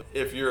look at each other.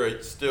 If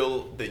you're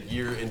still the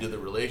year into the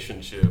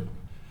relationship,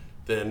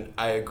 then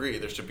I agree.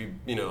 There should be,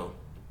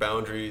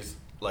 boundaries.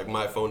 Like,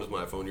 my phone is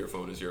my phone, your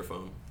phone is your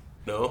phone.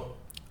 No?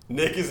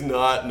 Nick is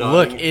not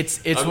nodding. Look,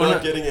 I'm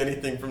not getting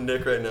anything from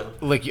Nick right now.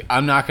 Look,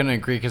 I'm not going to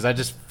agree because I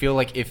just feel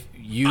like if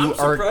you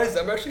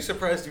I'm actually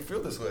surprised you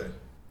feel this way.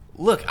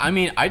 Look, I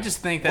mean, I just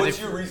think that...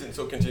 What's your reason?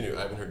 So continue.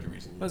 I haven't heard your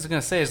reason yet. What I was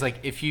going to say is, like,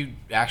 if you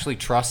actually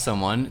trust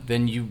someone,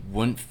 then you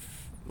wouldn't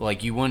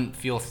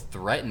feel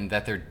threatened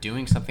that they're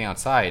doing something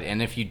outside. And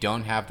if you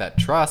don't have that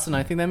trust, then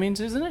I think that means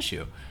there's an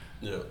issue.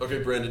 Yeah.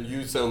 Okay, Brandon,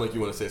 you sound like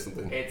you want to say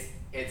something.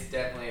 It's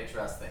definitely a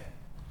trust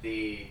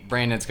thing.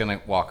 Brandon's going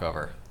to walk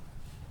over.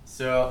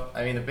 So,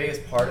 I mean, the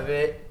biggest part of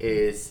it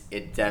is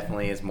it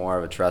definitely is more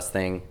of a trust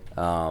thing.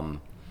 You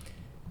want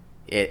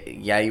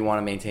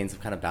to maintain some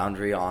kind of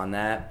boundary on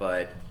that,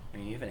 but... I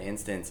mean, you have an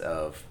instance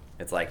of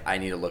It's like, I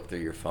need to look through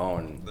your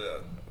phone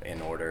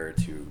in order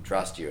to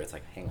trust you. It's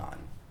like, hang on.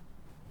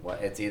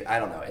 What? I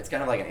don't know. It's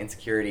kind of like an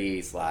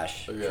insecurity /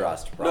 trust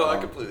problem. No, I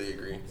completely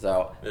agree.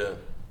 So, yeah.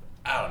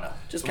 I don't know.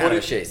 Just kind of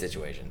a shitty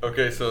situation.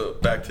 Okay, so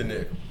back to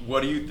Nick.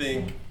 What do you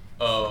think?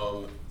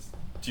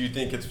 Do you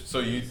think it's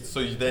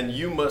then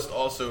you must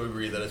also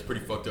agree that it's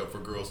pretty fucked up for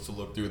girls to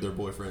look through their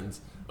boyfriends'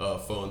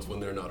 phones when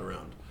they're not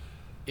around?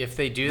 If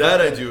they do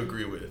that, I do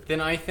agree with. Then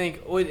I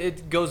think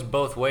it goes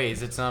both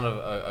ways. It's not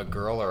a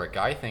girl or a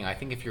guy thing. I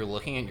think if you're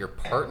looking at your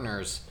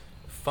partner's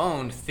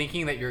phone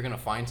thinking that you're going to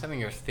find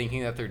something or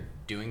thinking that they're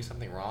doing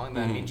something wrong,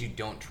 that means you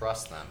don't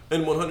trust them.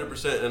 And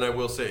 100%, and I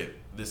will say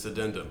this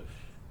addendum.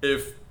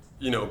 If,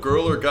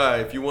 girl or guy,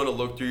 if you want to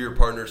look through your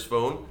partner's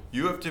phone,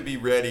 you have to be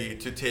ready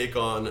to take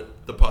on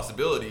the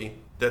possibility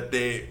that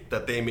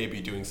they may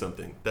be doing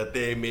something, that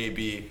they may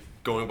be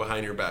going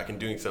behind your back and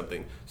doing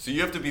something. So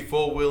you have to be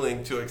full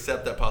willing to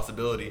accept that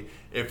possibility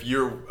if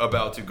you're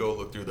about to go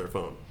look through their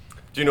phone.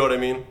 Do you know what I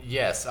mean?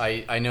 Yes,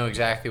 I know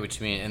exactly what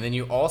you mean. And then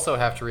you also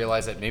have to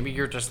realize that maybe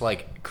you're just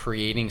like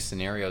creating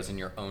scenarios in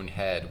your own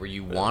head where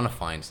you want to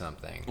find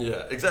something.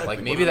 Yeah, exactly.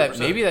 Like maybe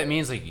 100%. that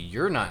means like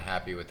you're not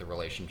happy with the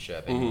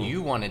relationship and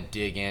you want to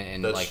dig in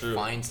and That's true.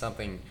 find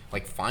something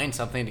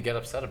to get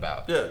upset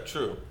about. Yeah,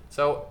 true.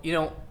 So,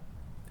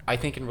 I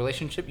think in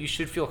relationship you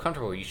should feel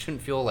comfortable. You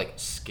shouldn't feel like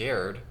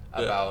scared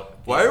about.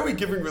 Why are we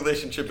giving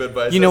relationship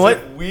advice? You know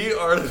what? We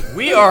are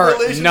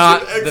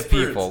not experts. the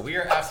people. We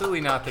are absolutely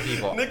not the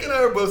people. Nick and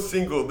I are both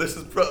single. This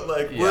is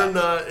we're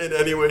not in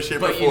any way,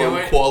 shape, or form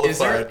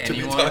qualified to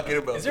be talking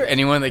about. Is there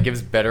anyone that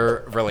gives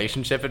better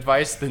relationship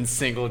advice than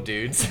single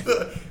dudes?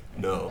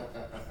 No.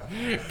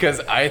 Because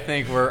I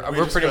think we're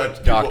pretty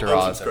much Dr.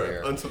 Oz over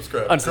here.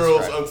 Unsubscribe.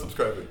 Girls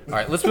unsubscribing. All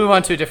right, let's move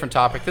on to a different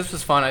topic. This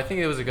was fun. I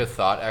think it was a good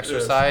thought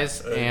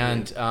exercise,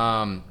 yes,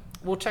 and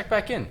we'll check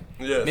back in.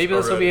 Yes, maybe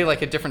this will be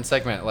like a different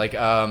segment, like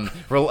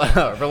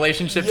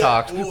relationship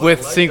talk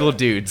with single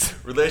dudes.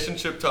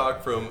 Relationship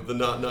talk from the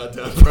Not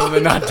Down. From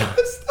the Not Down.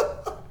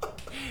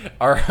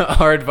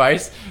 Our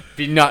advice: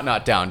 be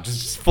not down.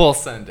 Just full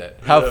send it.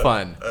 Have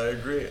fun. I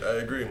agree.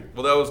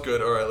 Well, that was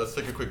good. All right, let's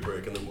take a quick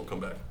break and then we'll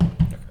come back.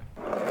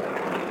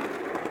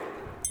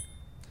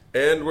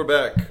 And we're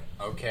back.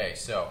 Okay,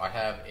 so I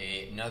have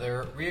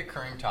another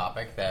reoccurring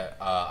topic that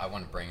I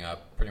want to bring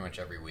up pretty much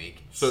every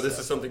week. So this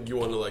is something you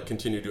want to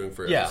continue doing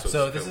for yeah, episodes?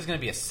 So this is going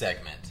to be a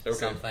segment,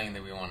 something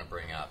that we want to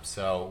bring up.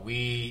 So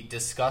we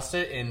discussed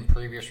it in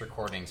previous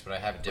recordings, but I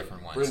have a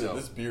different one. Brendan,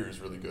 this beer is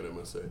really good, I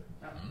must say.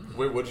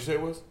 Wait, what did you say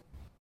it was?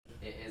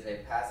 It is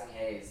a Passing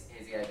Haze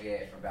Hazy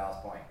IPA from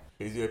Ballast Point.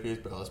 Hazy IPA is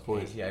Ballast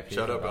Point. IPA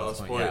Shout out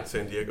Ballast Point,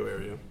 San Diego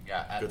area.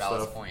 Yeah, at good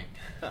Ballast stuff. Point.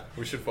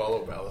 We should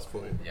follow Ballast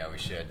Point. Yeah, we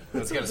should.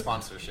 Let's get a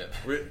sponsorship.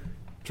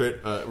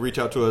 Reach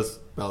out to us,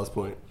 Ballast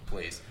Point.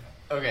 Please.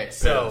 Okay,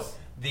 so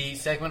the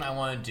segment I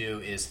want to do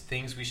is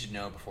things we should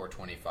know before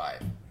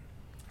 25.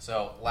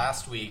 So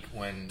last week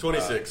when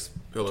 26.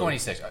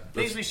 26.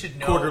 Things we should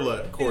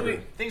know.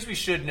 Quarter. Things we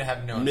should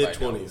have known.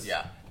 Mid-20s.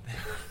 Yeah.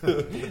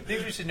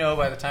 Things we should know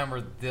by the time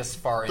we're this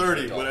far into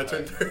 30, when I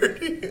turn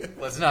 30.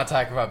 Let's not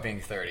talk about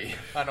being 30.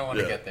 I don't want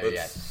to get there yet.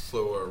 Let's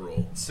slow our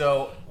roll.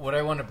 So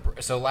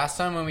last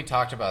time when we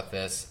talked about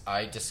this,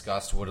 I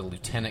discussed what a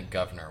lieutenant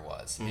governor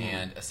was.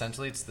 And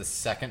essentially it's the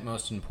second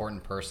most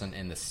important person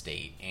in the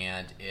state.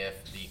 And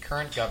if the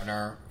current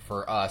governor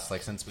for us,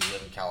 since we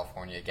live in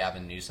California,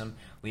 Gavin Newsom,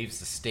 leaves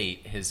the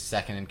state, his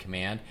second in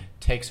command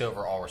takes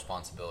over all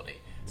responsibility.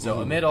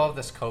 So amid all of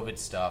this COVID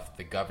stuff,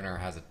 the governor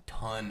has a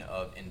ton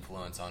of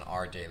influence on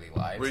our daily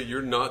lives. Wait,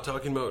 you're not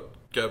talking about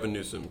Gavin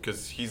Newsom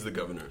because he's the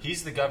governor.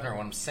 He's the governor.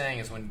 What I'm saying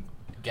is when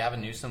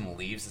Gavin Newsom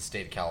leaves the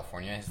state of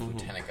California, his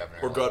lieutenant governor...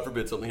 Or God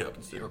forbid something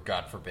happens to him. Or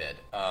God forbid.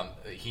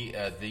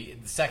 The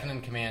second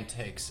in command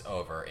takes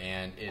over,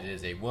 and it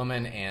is a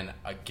woman, and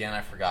again,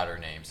 I forgot her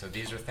name. So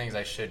these are things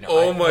I should know.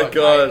 Oh my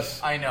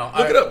gosh. I know.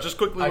 Look it up. Just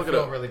quickly look it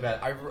up. I feel really bad.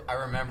 I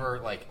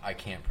remember, I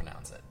can't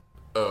pronounce it.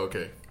 Oh,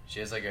 okay. She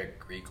has a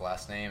Greek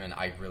last name, and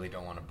I really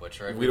don't want to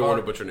butcher it. We don't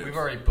want to butcher names. We've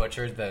already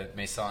butchered the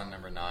Maison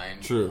number 9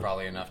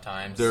 probably enough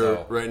times.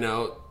 Right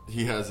now,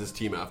 he has his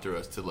team after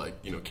us to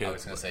cancel. I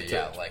was going to say,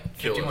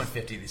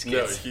 5150 these kids.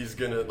 No, he's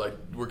going to,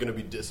 we're going to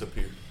be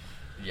disappeared.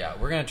 Yeah,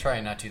 we're going to try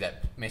and not do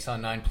that.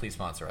 Maison 9, please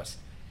sponsor us.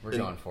 We're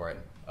going for it.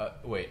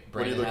 Wait,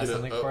 Brandon has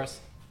something for us?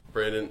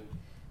 Brandon.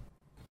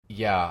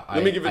 Yeah.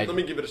 Let me give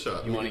it a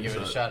shot. You want to give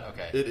it a shot?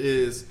 Okay. It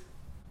is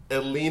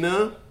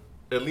Eleni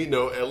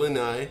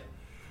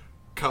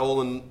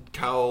Kaunalakis.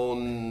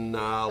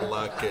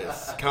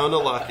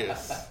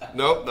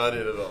 Nope, not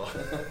it at all.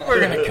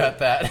 We're going to cut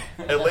that.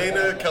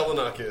 Elena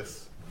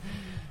Kaunalakis.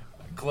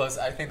 Close.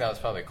 I think that was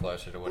probably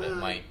closer to what it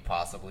might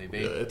possibly be.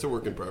 Yeah, it's a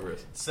work in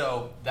progress.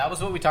 So that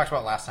was what we talked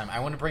about last time. I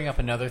want to bring up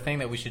another thing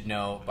that we should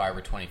know by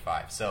we're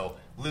 25. So,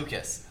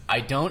 Lucas, I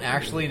don't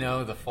actually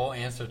know the full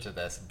answer to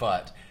this,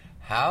 but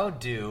how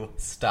do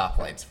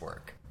stoplights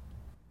work?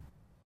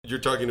 You're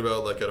talking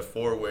about at a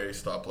 4-way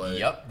stoplight.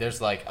 Yep.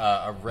 There's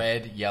a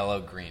red, yellow,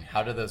 green.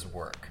 How do those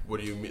work? What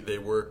do you mean? They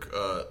work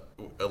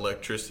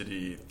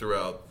electricity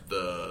throughout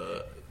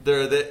the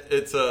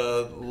It's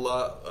a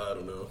lot. I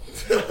don't know.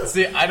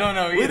 See, I don't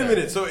know either. Wait a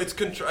minute. So it's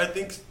I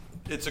think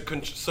it's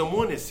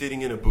someone is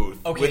sitting in a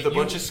booth with a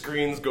bunch of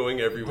screens going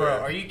everywhere. Bro,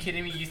 are you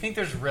kidding me? You think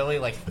there's really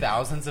like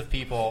thousands of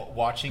people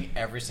watching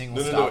every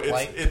single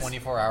stoplight it's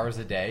 24 hours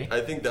a day?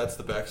 I think that's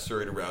the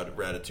backstory to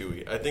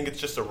Ratatouille. I think it's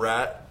just a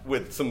rat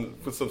with some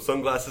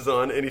sunglasses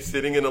on, and he's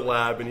sitting in a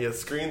lab, and he has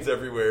screens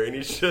everywhere, and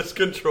he's just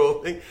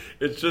controlling.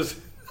 It's just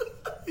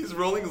he's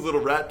rolling his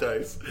little rat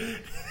dice.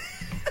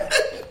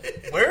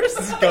 Where is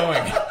this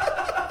going?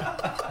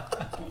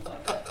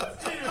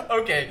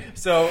 Okay,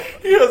 so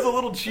he has a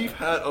little chief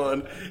hat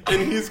on,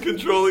 and he's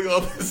controlling all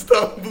the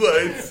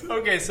stoplights.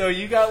 Okay, so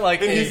you got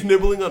like, and he's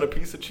nibbling on a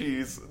piece of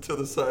cheese to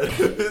the side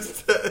of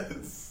his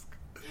desk.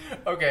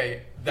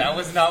 Okay, that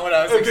was not what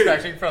I was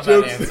expecting from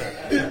that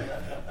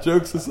answer.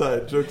 Jokes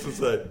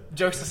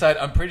aside,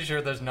 I'm pretty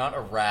sure there's not a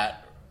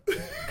rat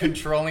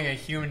controlling a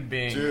human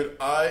being. Dude,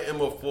 I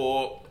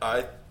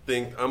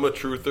think I'm a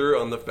truther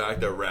on the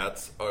fact that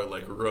rats are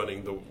like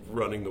running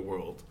the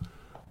world.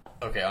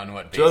 Okay, on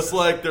what basis? Just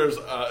like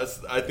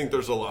I think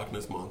there's a Loch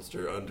Ness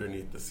monster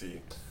underneath the sea.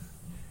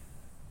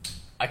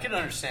 I can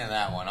understand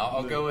that one.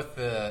 I'll go with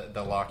the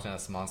Loch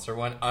Ness monster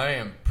one. I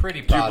am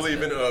pretty positive.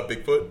 Do you believe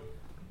in Bigfoot?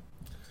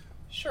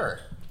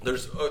 Sure.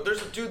 There's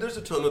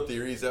a ton of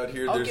theories out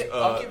here.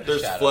 I'll give it a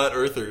shout flat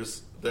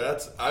earthers.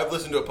 I've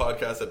listened to a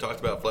podcast that talked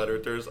about flat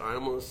earthers.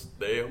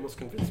 They almost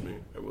convinced me,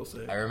 I will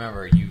say. I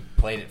remember you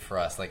played it for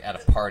us like at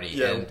a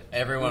party, and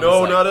everyone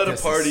was like, not at this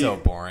a party. Is so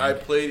boring. I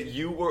played.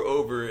 You were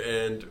over,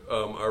 and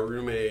our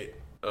roommate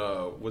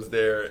was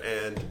there,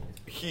 and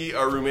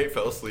our roommate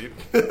fell asleep.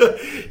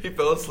 He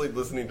fell asleep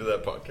listening to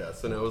that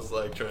podcast, and I was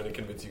like trying to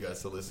convince you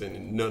guys to listen,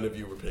 and none of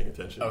you were paying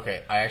attention.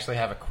 Okay, I actually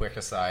have a quick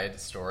aside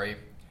story.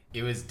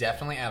 It was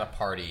definitely at a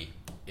party.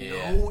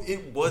 No,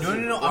 it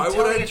wasn't. No. I'm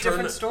telling a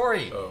different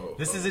story.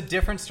 This is a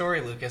different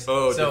story, Lucas.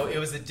 It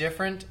was a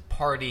different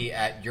party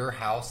at your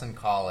house in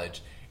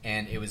college,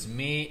 and it was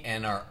me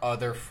and our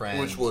other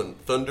friend. Which one?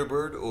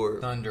 Thunderbird or?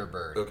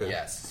 Thunderbird, okay.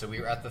 Yes. So we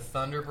were at the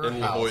Thunderbird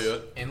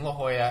house in La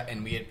Jolla,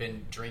 and we had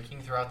been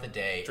drinking throughout the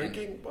day.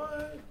 Drinking?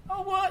 What?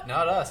 Oh, what?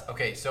 Not us.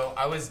 Okay, so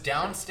I was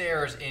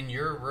downstairs in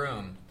your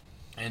room,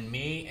 and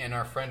me and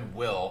our friend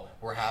Will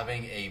were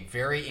having a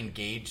very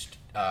engaged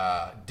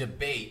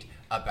debate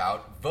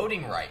about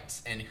voting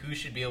rights and who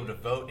should be able to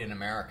vote in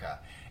America.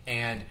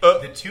 And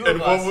the two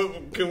of us...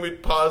 Can we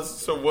pause?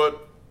 So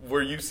what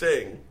were you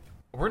saying?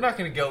 We're not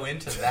going to go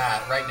into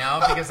that right now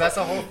because that's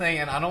a whole thing,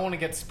 and I don't want to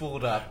get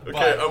spooled up.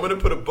 Okay, I'm going to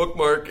put a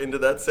bookmark into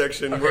that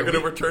section. We're going to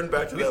return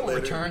back to that later. We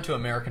will return to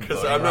American voting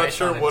rights. Because I'm not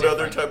sure what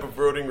other type of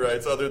voting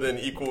rights other than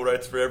equal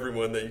rights for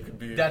everyone that you could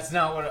be... That's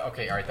not what...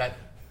 Okay, all right,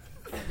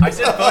 I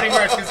said voting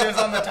rights because it was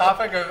on the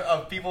topic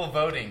of people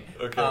voting.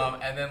 Okay.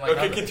 And then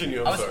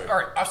continue. I'm sorry. All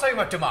right, I was talking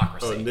about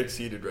democracy. Oh, Nick's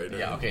heated right now.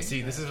 Yeah. Okay.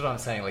 See, this is what I'm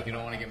saying. Like, you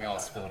don't want to get me all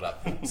spilled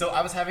up. So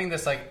I was having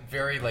this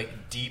very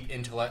deep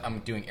I'm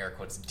doing air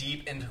quotes.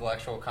 Deep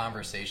intellectual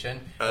conversation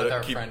with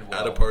our friend Will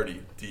at a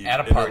party. At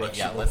a party.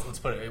 Yeah. Let's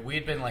put it. We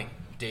had been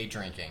day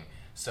drinking.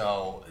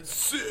 So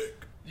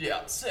sick.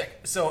 Yeah, sick.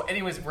 So,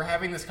 anyways, we're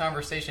having this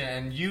conversation,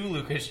 and you,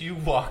 Lucas, you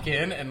walk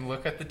in and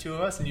look at the two of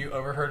us, and you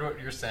overheard what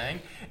you're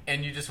saying,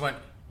 and you just went,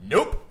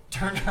 nope,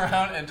 turned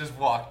around and just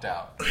walked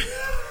out.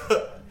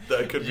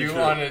 That could be true. You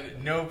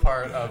wanted no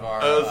part of our...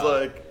 I was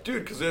like,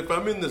 dude, because if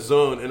I'm in the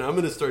zone and I'm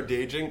going to start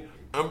daging,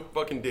 I'm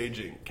fucking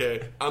daging,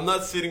 okay? I'm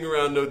not sitting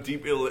around no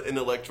deep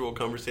intellectual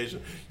conversation.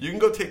 You can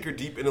go take your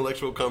deep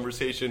intellectual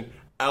conversation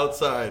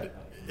outside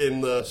in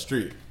the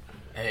street.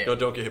 Hey, no,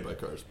 don't get hit by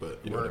cars,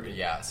 but you know what I mean.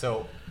 Yeah,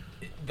 so...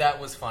 That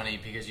was funny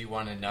because you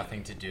wanted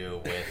nothing to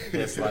do with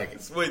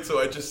this, Wait, so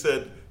I just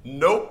said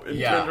nope and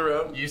turned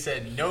around? You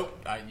said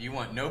nope. You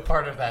want no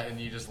part of that, and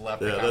you just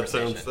left the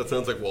conversation. That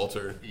sounds like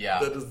Walter. Yeah.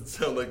 That doesn't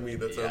sound like me.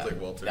 That sounds like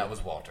Walter. That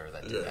was Walter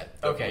that did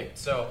that. Definitely. Okay,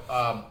 so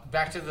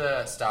back to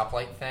the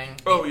stoplight thing.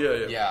 Oh,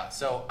 yeah. Yeah,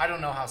 so I don't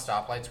know how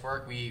stoplights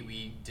work.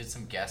 We did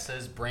some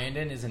guesses.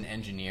 Brandon is an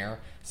engineer,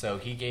 so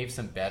he gave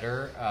some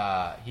better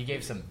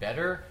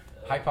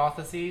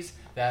hypotheses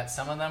that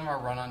some of them are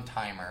run on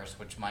timers,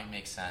 which might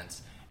make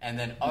sense. And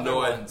then other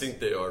ones... No, I think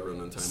they are run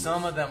on timers.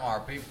 Some of them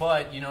are.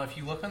 But, if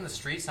you look on the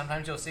street,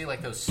 sometimes you'll see,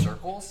 those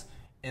circles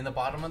in the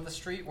bottom of the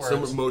street. Where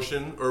some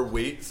motion or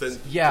weight.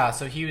 Yeah,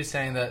 so he was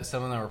saying that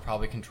some of them are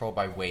probably controlled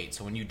by weight.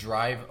 So when you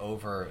drive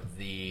over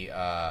the...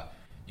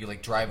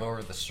 drive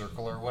over the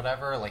circle or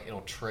whatever,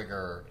 it'll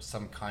trigger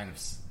some kind of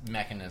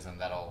mechanism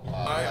that'll...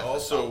 I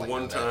also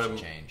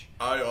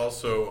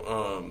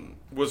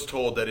was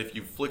told that if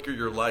you flicker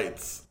your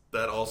lights...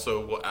 That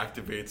also will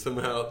activate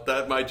somehow.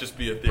 That might just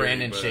be a theory.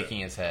 Brandon's shaking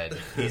his head.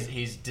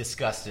 He's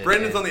disgusted.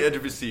 Brandon's on the edge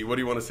of his seat. What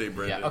do you want to say,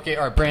 Brandon? Yeah. Okay.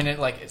 All right, Brandon.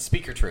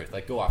 Speak your truth.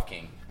 Go off,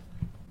 King.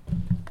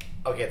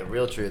 Okay. The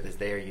real truth is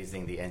they are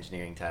using the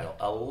engineering title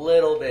a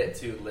little bit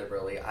too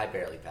liberally. I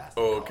barely passed.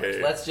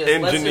 Okay. Let's just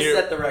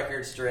set the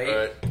record straight.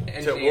 All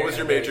right. So what was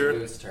your major?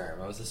 Loose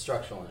term. I was a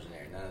structural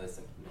engineer. None of this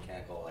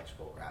mechanical,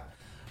 electrical crap.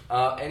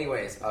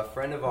 Anyways, a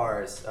friend of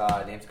ours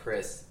named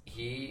Chris.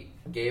 He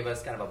gave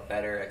us kind of a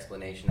better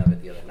explanation of it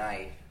the other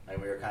night,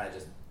 and we were kind of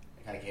just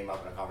kind of came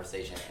up in a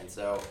conversation. And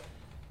so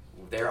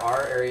there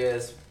are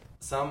areas,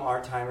 some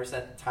are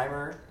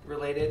timer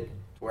related,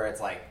 where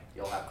it's like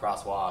you'll have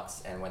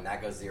crosswalks, and when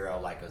that goes 0,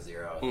 light goes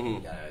 0,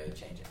 you gotta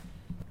change it.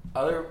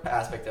 Other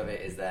aspect of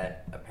it is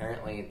that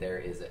apparently there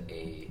is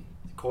a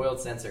coiled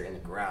sensor in the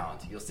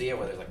ground. You'll see it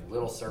where there's like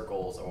little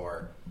circles,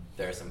 or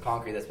there's some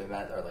concrete that's been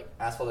or like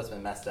asphalt that's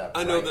been messed up.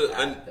 I know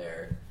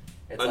there.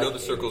 I know the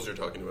circles you're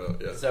talking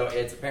about. Yeah. So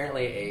it's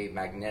apparently a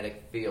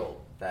magnetic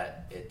field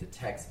that it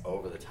detects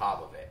over the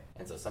top of it,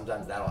 and so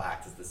sometimes that'll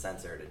act as the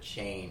sensor to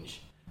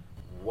change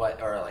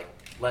or like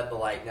let the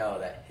light know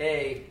that,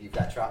 hey, you've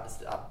got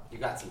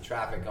some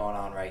traffic going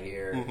on right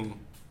here. Mm-hmm.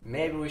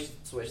 Maybe we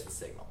should switch the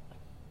signal.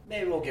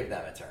 Maybe we'll give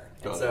them a turn.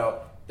 And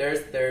so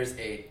there's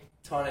a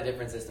ton of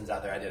different systems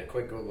out there. I did a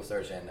quick Google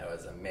search and I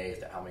was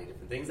amazed at how many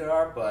different things there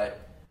are,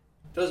 but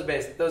those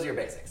are your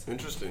basics.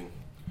 Interesting.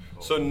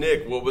 So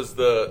Nick,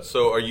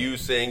 so are you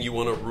saying you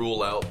want to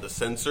rule out the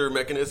sensor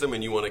mechanism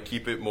and you want to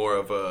keep it more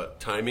of a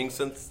timing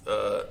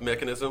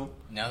mechanism?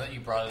 Now that you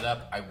brought it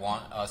up, I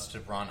want us to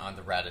run on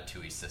the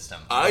Ratatouille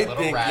system.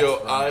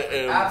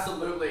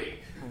 Absolutely.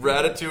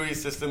 Ratatouille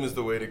system is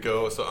the way to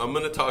go. So I'm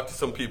going to talk to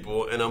some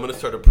people and I'm going to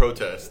start a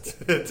protest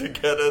to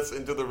get us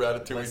into the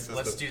Ratatouille system.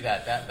 Let's do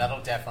that. That's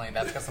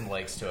got some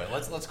legs to it.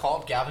 Let's call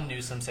up Gavin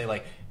Newsom. Say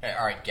like, hey,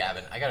 all right,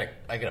 Gavin, I got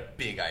a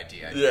big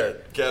idea. Yeah,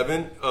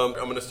 Gavin, I'm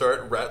going to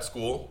start rat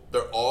school.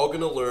 They're all going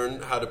to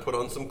learn how to put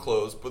on some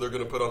clothes, but they're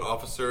going to put on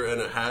officer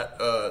and a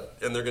hat,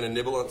 and they're going to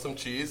nibble on some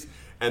cheese,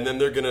 and then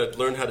they're going to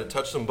learn how to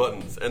touch some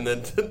buttons, and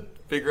then to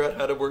figure out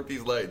how to work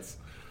these lights.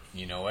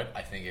 You know what?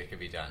 I think it could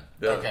be done.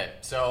 Yeah. Okay,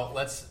 so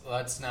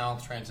let's now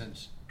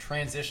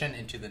transition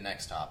into the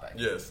next topic.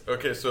 Yes.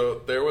 Okay,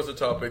 so there was a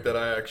topic that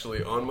I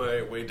actually, on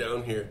my way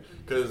down here,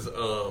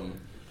 that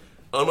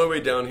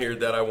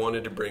I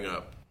wanted to bring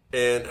up.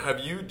 And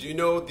do you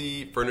know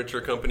the furniture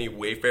company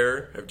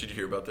Wayfair? Did you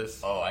hear about this?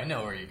 Oh, I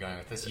know where you're going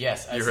with this.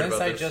 Yes, since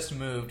I just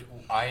moved,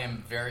 I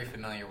am very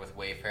familiar with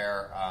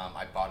Wayfair.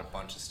 I bought a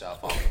bunch of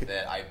stuff off of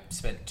it. I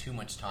spent too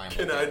much time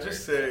with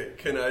Wayfair.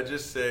 Can I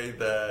just say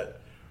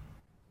that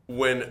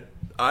when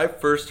I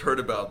first heard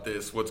about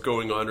what's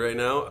going on right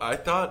now, I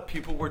thought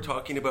people were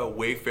talking about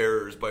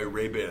Wayfarers by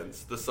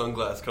Ray-Bans, the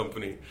sunglass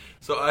company.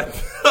 So I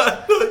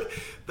thought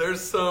there's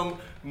some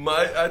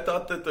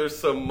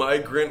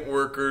migrant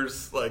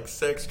workers, like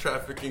sex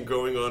trafficking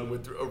going on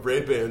with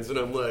Ray-Bans, and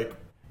I'm like,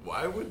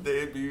 why would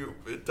they be?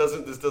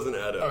 This doesn't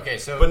add up. Okay,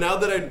 so but now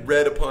that I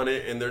read upon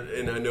it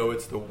and I know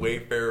it's the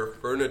Wayfair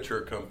Furniture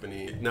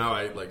Company, now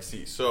I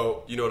see.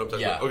 So you know what I'm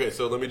talking about. Okay,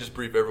 so let me just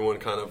brief everyone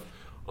kind of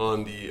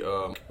on the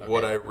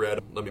what I read.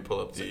 Let me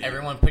pull up the. So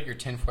everyone, put your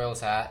tinfoil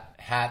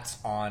hats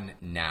on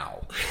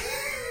now.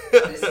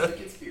 This is a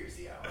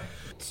conspiracy hour.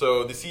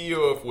 So the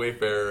CEO of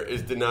Wayfair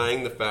is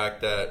denying the fact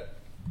that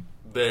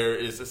there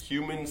is this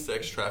human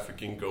sex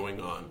trafficking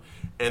going on,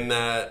 and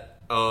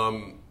that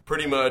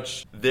pretty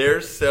much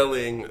they're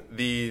selling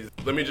these.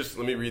 Let me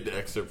read the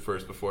excerpt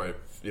first before I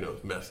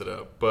mess it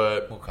up.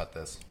 But we'll cut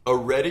this. A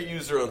Reddit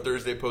user on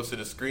Thursday posted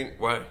a screen.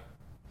 Why?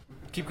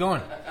 Keep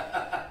going.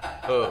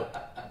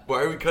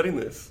 Why are we cutting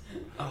this?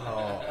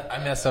 Oh, I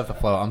messed up the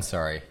flow. I'm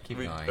sorry. Keep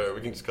going.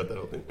 We can just cut that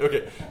whole thing.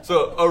 Okay,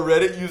 so a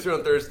Reddit user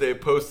on Thursday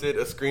posted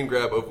a screen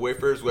grab of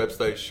Wayfair's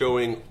website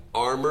showing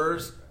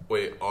armors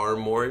that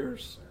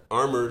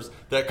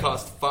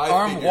cost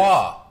 $5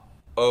 figures.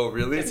 Oh,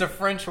 really? It's a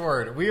French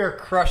word. We are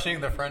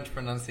crushing the French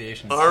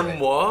pronunciation.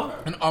 Armoire?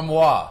 An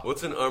armoire.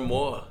 What's an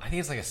armoire? I think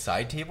it's like a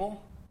side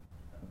table.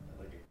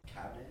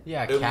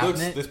 Yeah,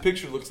 cabinet. This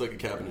picture looks like a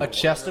cabinet. A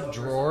chest of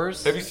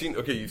drawers. Have you seen?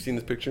 Okay, you've seen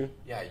this picture.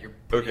 Yeah, you're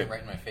putting it right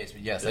in my face.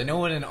 But yes, I know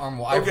what an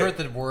armoire. I've heard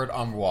the word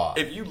armoire.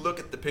 If you look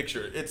at the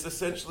picture, it's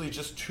essentially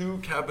just 2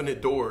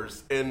 cabinet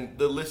doors, and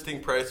the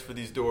listing price for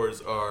these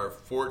doors are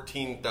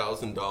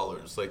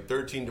 $14,000, like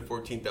 $13,000 to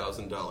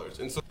 $14,000.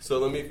 And so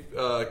let me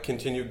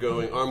continue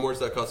going. Armoires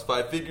that cost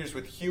 5 figures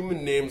with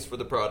human names for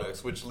the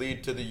products, which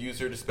lead to the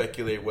user to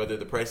speculate whether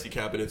the pricey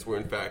cabinets were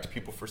in fact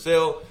people for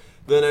sale.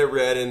 Then I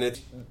read, and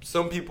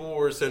some people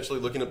were essentially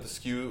looking up the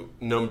SKU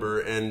number,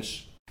 and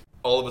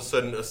all of a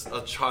sudden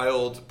a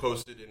child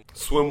posted in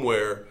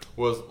swimwear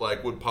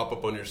would pop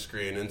up on your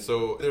screen. And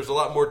so there's a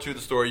lot more to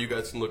the story. You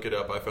guys can look it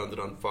up. I found it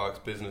on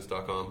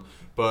foxbusiness.com.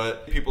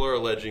 But people are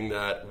alleging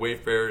that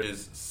Wayfair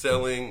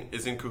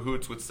is in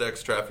cahoots with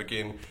sex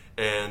trafficking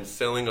and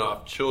selling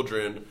off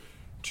children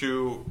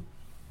to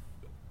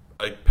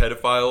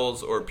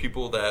pedophiles or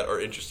people that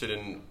are interested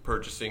in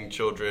purchasing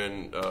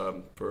children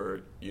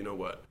for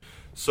what.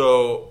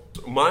 So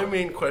my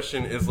main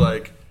question is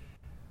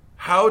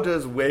how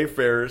does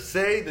Wayfair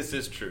say this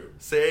is true?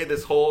 Say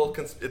this whole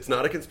it's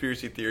not a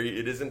conspiracy theory.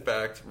 It is in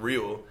fact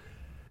real.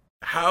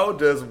 How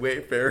does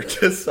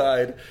Wayfair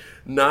decide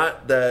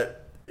not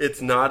that it's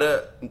not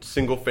a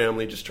single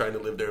family just trying to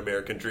live their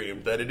American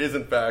dream. That it is,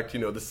 in fact,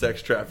 the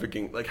sex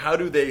trafficking. Like, how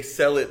do they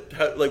sell it?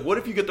 What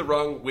if you get the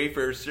wrong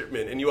Wayfair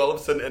shipment and you all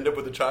of a sudden end up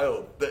with a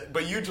child?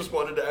 But you just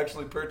wanted to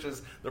actually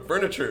purchase the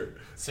furniture.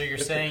 So you're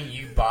saying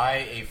you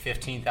buy a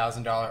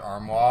 $15,000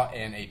 armoire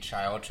and a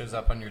child shows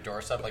up on your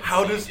doorstep? Like,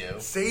 how what does do you do?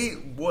 Say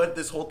what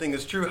this whole thing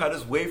is true? How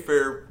does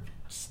Wayfair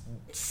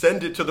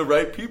send it to the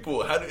right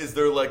people? Is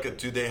there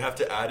do they have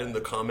to add in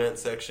the comment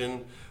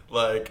section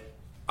like,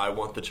 I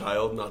want the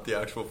child, not the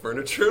actual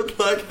furniture?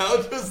 Like,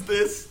 how does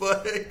this,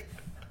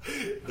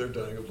 they're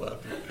dying of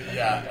laughter.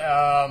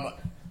 Yeah,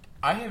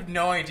 I have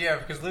no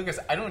idea because, Lucas,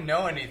 I don't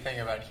know anything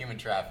about human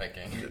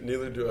trafficking.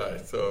 Neither do I,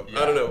 so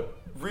yeah. I don't know.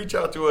 Reach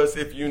out to us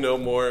if you know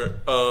more.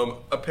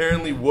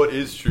 Apparently what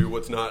is true,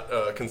 what's not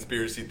a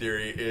conspiracy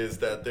theory, is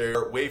that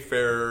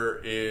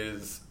Wayfair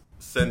is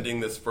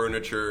sending this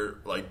furniture,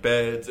 like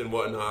beds and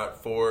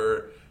whatnot,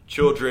 for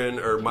children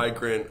or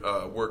migrant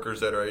workers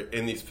that are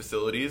in these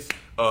facilities.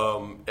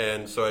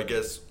 And so I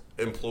guess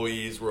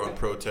employees were on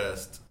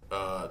protest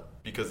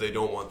because they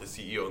don't want the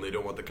CEO and they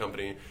don't want the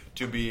company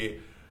to be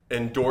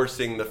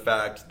endorsing the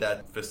fact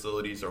that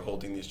facilities are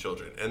holding these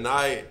children. And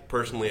I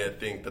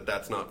think that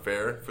that's not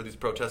fair for these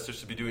protesters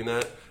to be doing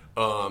that.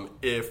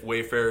 If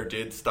Wayfair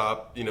did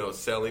stop,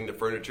 selling the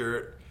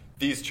furniture,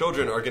 these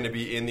children are going to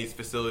be in these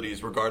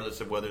facilities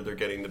regardless of whether they're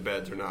getting the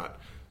beds or not.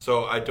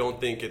 So I don't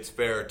think it's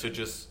fair to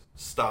just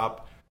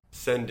stop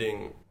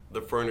sending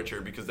the furniture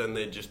because then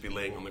they'd just be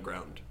laying on the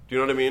ground. Do you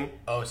know what I mean?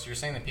 Oh, so you're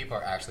saying that people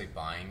are actually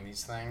buying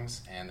these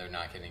things and they're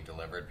not getting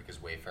delivered because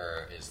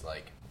Wayfair is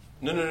like...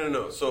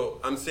 No. So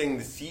I'm saying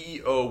the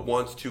CEO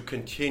wants to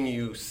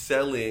continue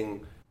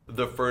selling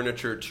the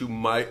furniture to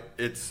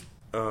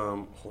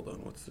hold on,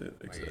 what's it?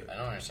 Wait, I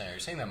don't understand. Are you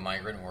saying that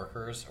migrant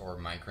workers or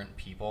migrant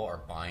people are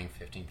buying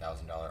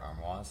 $15,000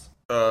 armoires?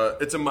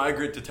 It's a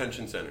migrant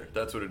detention center.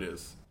 That's what it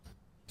is.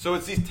 So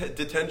it's these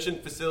detention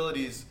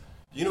facilities.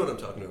 You know what I'm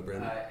talking about,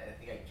 Brandon? I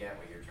think I get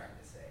what you're trying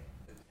to say.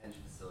 The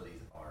detention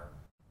facilities are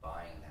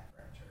buying that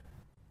furniture.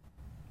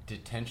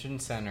 Detention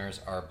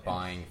centers are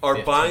buying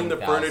the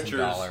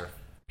furniture,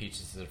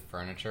 pieces of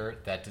furniture.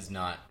 That does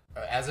not,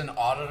 as an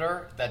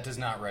auditor, that does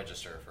not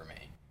register for me.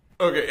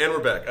 Okay, and we're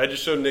back. I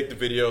just showed Nick the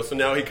video, so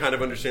now he kind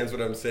of understands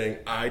what I'm saying.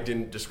 I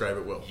didn't describe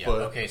it well. Yeah,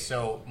 okay,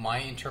 so my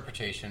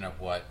interpretation of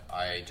what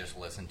I just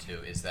listened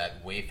to is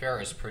that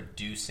Wayfair is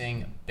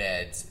producing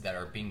beds that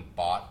are being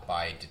bought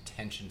by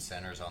detention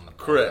centers on the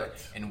border.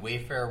 Correct. And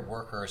Wayfair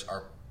workers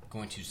are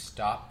going to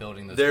stop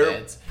building those They're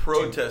beds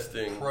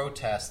protesting. to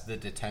protest the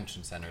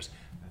detention centers.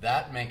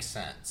 That makes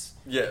sense.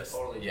 Yes.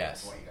 Totally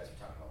yes. What you guys are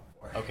talking about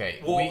before. Okay.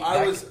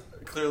 Well,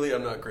 clearly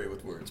I'm not great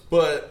with words,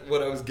 but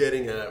what I was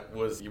getting at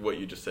was what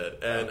you just said.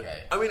 And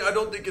okay. I mean, I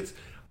don't think it's,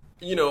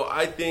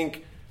 I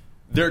think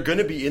they're going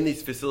to be in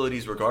these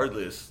facilities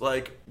regardless.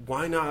 Like,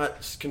 why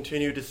not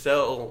continue to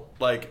sell,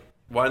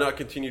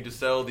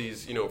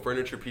 these,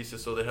 furniture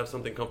pieces so they have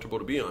something comfortable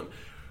to be on?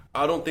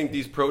 I don't think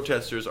these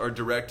protesters are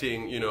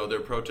directing, their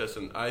protests,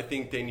 and I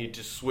think they need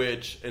to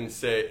switch and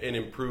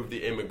improve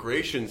the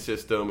immigration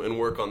system and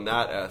work on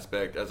that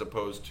aspect as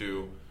opposed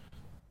to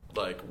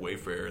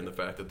Wayfair and the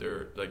fact that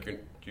they're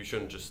you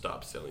shouldn't just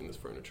stop selling this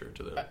furniture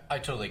to them. I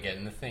totally get it.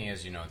 And the thing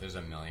is, there's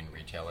a million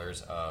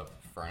retailers of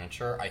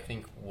furniture. I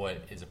think what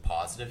is a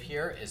positive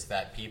here is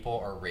that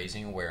people are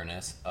raising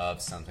awareness of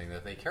something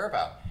that they care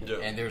about. Yeah.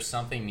 And there's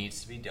something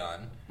needs to be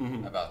done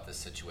about this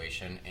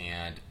situation.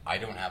 And I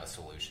don't have a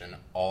solution.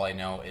 All I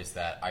know is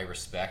that I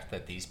respect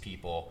that these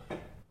people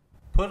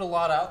put a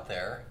lot out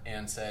there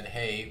and said,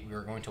 hey,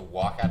 we're going to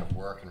walk out of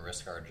work and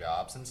risk our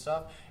jobs and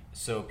stuff.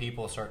 So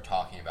people start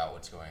talking about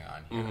what's going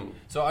on here.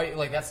 So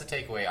that's the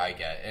takeaway I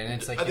get, and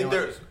it's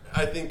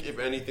I think if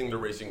anything, they're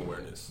raising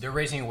awareness. They're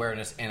raising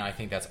awareness, and I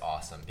think that's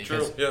awesome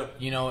because true,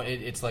 yeah.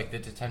 It's like the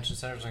detention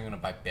centers are going to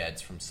buy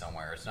beds from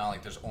somewhere. It's not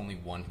like there's only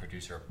one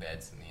producer of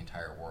beds in the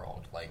entire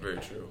world. Very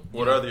true.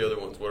 What are the other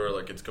ones? What are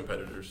its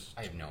competitors?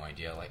 I have no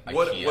idea.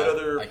 What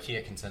other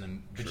IKEA can send a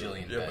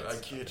bajillion beds. Yeah, but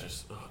IKEA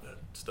that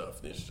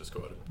stuff needs to just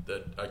go out of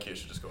that. IKEA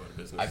should just go out of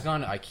business. I've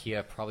gone to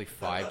IKEA probably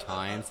 5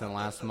 times in the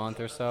last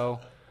month or so.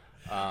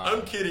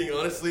 I'm kidding.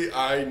 Honestly,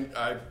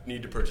 I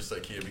need to purchase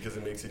IKEA because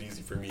it makes it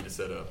easy for me to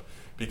set up.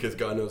 Because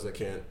God knows I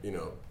can't,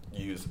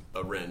 use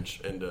a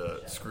wrench and a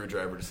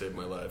screwdriver to save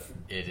my life.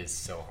 It is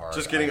so hard.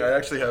 Just kidding. I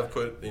actually have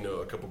put,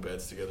 a couple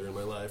beds together in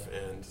my life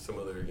and some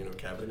other,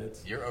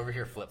 cabinets. You're over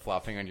here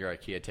flip-flopping on your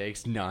IKEA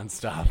takes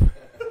nonstop.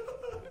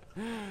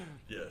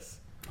 Yes.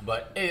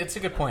 But hey, it's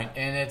a good point,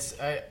 and it's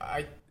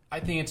I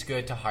think it's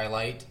good to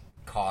highlight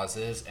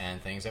causes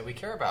and things that we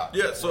care about.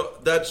 Yeah, so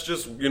that's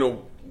just,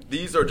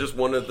 these are just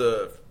one of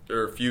the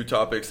few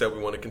topics that we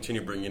want to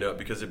continue bringing up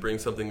because it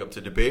brings something up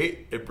to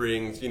debate. It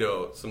brings,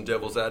 some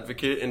devil's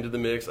advocate into the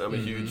mix. I'm a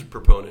huge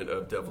proponent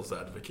of devil's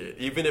advocate.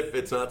 Even if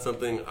it's not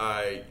something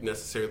I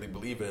necessarily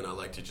believe in, I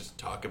like to just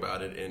talk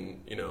about it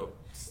and,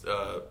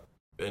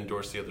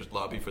 endorse the other,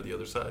 lobby for the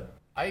other side.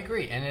 I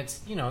agree, and it's,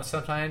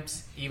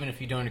 sometimes even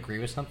if you don't agree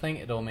with something,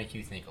 it'll make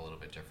you think a little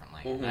bit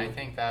differently. And I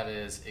think that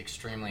is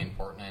extremely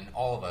important, and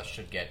all of us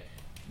should get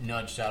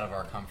nudged out of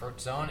our comfort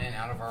zone and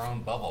out of our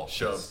own bubble.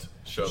 Shoved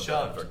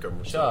out of our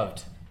comfort zone.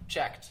 Shoved,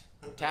 checked,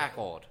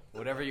 tackled,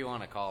 whatever you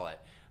want to call it.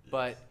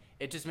 But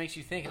it just makes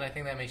you think, and I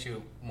think that makes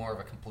you more of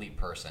a complete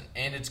person.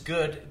 And it's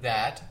good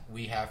that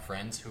we have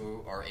friends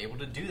who are able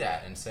to do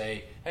that and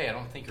say, hey, I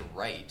don't think you're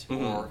right.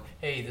 Mm-hmm. Or,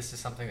 hey, this is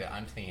something that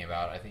I'm thinking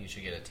about. I think you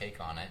should get a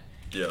take on it.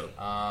 Yeah.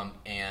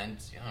 And,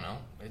 I don't know,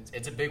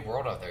 it's a big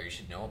world out there. You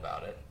should know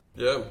about it.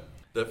 Yeah,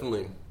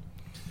 definitely.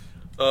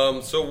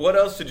 So what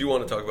else did you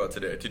want to talk about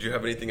today? Did you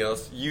have anything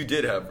else? You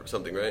did have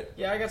something, right?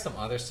 Yeah, I got some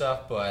other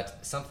stuff,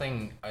 but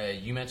something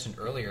you mentioned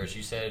earlier is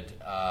you said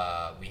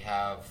we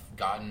have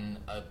gotten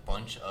a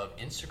bunch of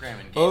Instagram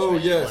engagement. Oh,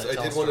 yes,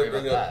 I did want to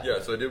bring up. Yeah,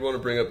 so I did want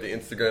to bring up the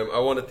Instagram. I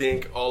want to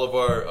thank all of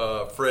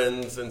our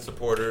friends and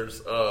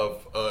supporters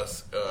of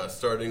us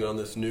starting on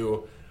this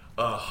new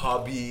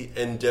hobby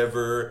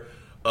endeavor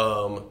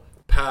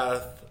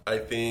path. I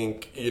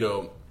think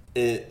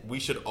we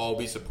should all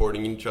be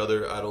supporting each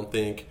other. I don't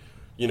think.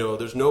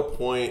 There's no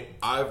point.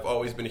 I've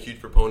always been a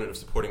huge proponent of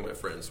supporting my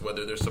friends,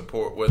 whether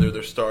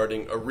they're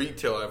starting a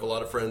retail. I have a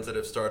lot of friends that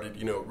have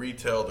started,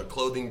 retail, the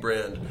clothing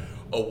brand,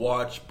 a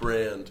watch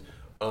brand,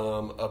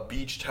 a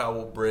beach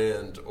towel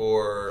brand,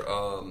 or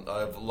I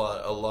have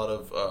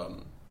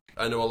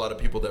I know a lot of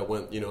people that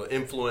went,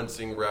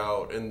 influencing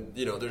route, and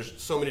there's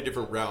so many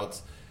different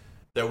routes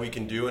that we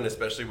can do, and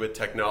especially with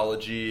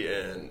technology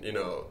and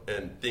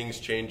and things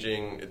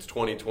changing. It's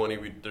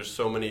 2020. There's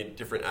so many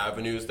different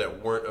avenues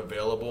that weren't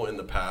available in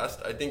the past.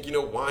 I think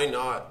why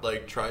not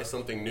try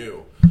something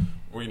new?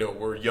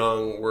 We're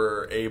young,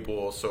 we're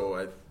able,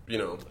 so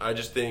I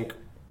just think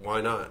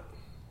why not?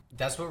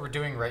 That's what we're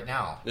doing right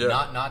now. Yeah.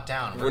 Not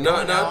down. We're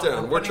not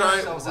down. We're trying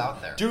ourselves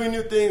out there. Doing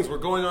new things. We're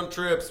going on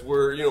trips.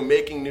 We're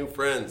making new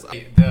friends.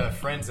 The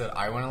friends that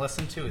I want to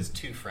listen to is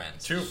Two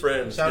Friends. Two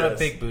Friends. Shout out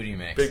Big Booty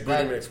Mix. Big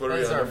Booty Mix. What are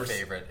we on? That's our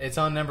favorite. It's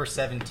on number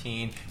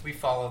 17. We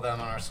follow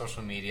them on our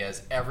social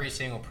medias. Every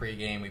single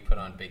pregame we put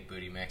on Big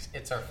Booty Mix.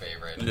 It's our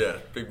favorite. Yeah,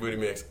 Big Booty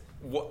Mix.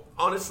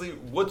 Honestly,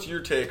 what's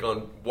your take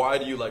on why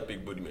do you like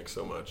Big Booty Mix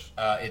so much?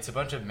 It's a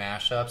bunch of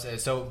mashups.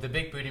 So the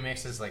Big Booty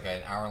Mix is like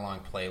an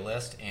hour-long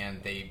playlist,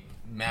 and they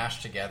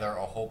mash together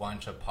a whole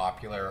bunch of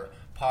popular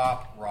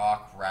pop,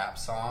 rock, rap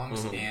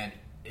songs, mm-hmm. and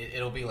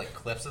it'll be like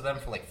clips of them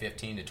for like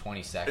 15 to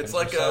 20 seconds. It's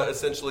like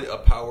essentially a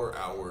power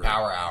hour.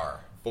 Power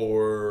hour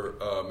for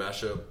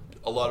mashup.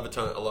 A lot of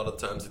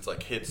the times it's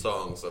like hit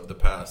songs of the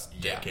past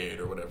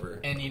decade or whatever.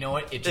 And you know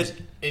what?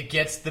 It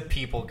gets the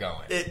people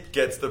going. It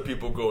gets the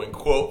people going.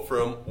 Quote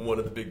from one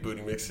of the Big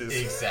Booty Mixes.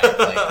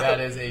 Exactly. That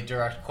is a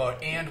direct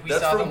quote. And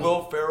that's from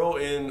Will Ferrell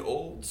in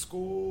Old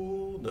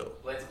School. No.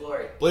 Blades of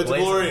Glory. Blades of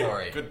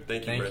Glory. Good.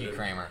 Thank you, Thank you,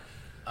 Kramer.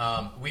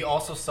 We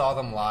also saw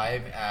them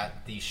live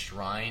at the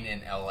Shrine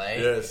in LA.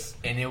 Yes.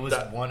 And it was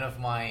one of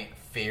my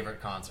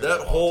favorite concerts.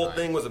 That whole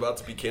thing was about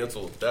to be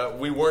canceled. That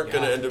we weren't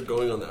going to end up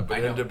going on that, but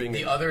it ended up being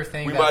the other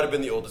thing. We might have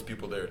been the oldest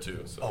people there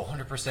too. So.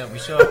 100%. We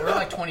showed up. We were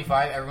like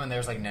 25. Everyone there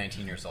was like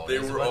 19 years old. They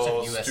were a bunch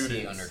all of USC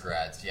students.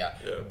 Undergrads. Yeah.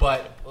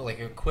 But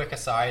like a quick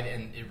aside,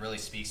 and it really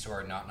speaks to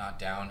our not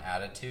down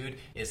attitude,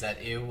 is that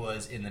it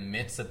was in the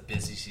midst of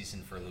busy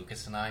season for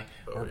Lucas and I.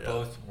 We're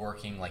both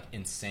working like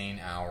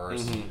insane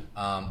hours,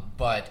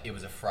 but it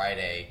was a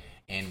Friday,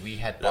 and we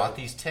had bought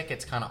these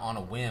tickets kind of on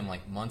a whim,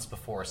 like months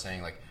before,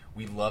 saying like,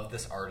 we love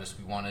this artist,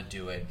 we want to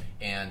do it.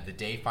 And the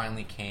day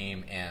finally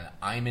came, and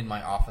I'm in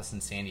my office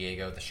in San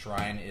Diego. The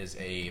Shrine is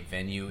a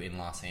venue in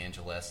Los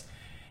Angeles.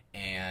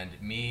 And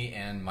me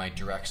and my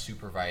direct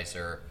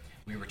supervisor,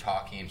 we were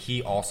talking.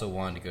 He also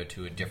wanted to go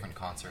to a different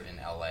concert in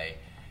LA.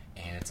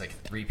 And it's like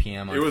 3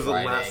 p.m. on Friday. It was a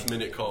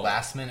last-minute call.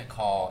 Last-minute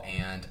call,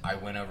 and I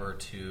went over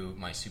to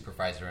my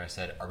supervisor and I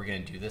said, are we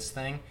going to do this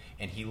thing?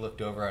 And he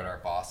looked over at our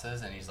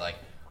bosses, and he's like,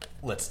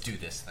 let's do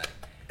this thing.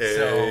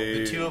 So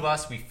the two of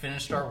us, we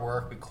finished our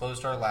work, we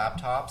closed our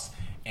laptops,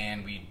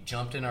 and we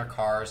jumped in our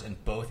cars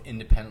and both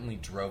independently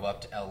drove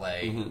up to LA.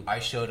 Mm-hmm. I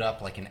showed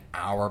up like an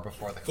hour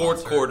before the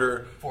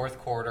concert. Fourth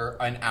quarter.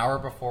 An hour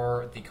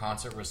before the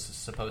concert was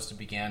supposed to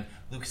begin.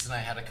 Lucas and I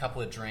had a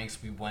couple of drinks.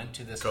 We went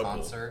to this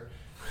concert.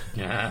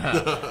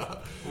 Yeah.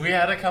 We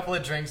had a couple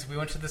of drinks. We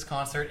went to this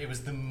concert. It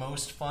was the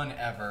most fun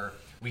ever.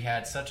 We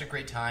had such a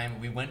great time.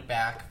 We went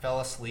back,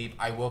 fell asleep.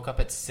 I woke up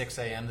at 6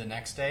 a.m. the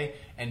next day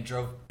and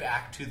drove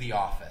back to the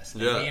office.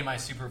 And me and my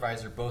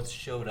supervisor both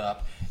showed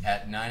up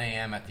at 9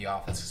 a.m. at the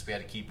office because we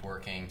had to keep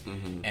working.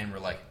 Mm-hmm. And we're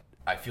like,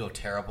 I feel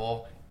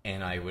terrible,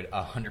 and I would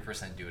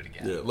 100% do it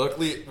again. Yeah,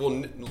 luckily,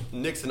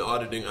 Nick's in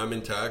auditing. I'm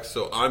in tax,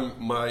 so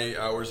my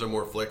hours are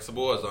more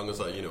flexible. As long as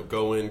I,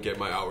 go in, get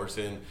my hours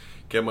in,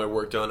 get my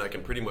work done, I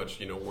can pretty much,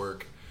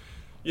 work,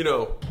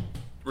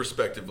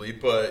 respectively,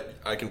 but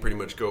I can pretty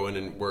much go in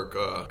and work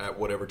at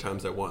whatever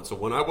times I want. So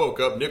when I woke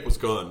up, Nick was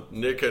gone.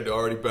 Nick had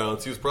already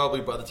bounced. He was probably,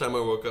 by the time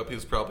I woke up, he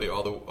was probably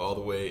all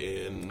the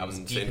way in San Diego. I was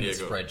deep in the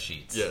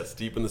spreadsheets. Yes,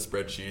 deep in the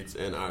spreadsheets,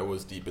 and I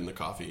was deep in the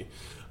coffee.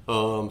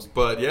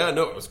 But yeah,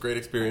 no, it was a great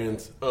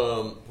experience.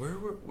 Where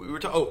were we?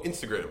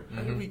 Instagram. Mm-hmm.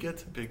 How did we get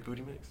to Big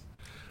Booty Mix?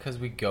 Because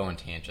we go in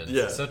tangents.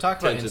 Yeah. So talk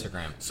about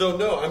Instagram. So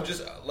no, I'm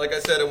just like I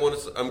said.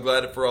 I'm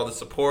glad for all the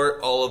support.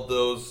 All of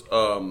those,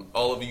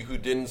 all of you who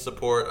didn't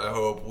support. I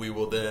hope we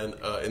will then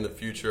in the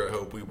future. I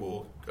hope we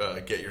will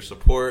get your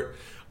support.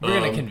 We're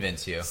gonna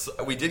convince you.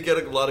 So we did get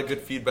a lot of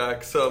good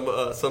feedback. Some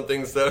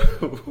things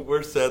that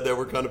were said that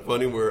were kind of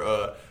funny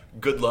were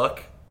good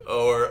luck,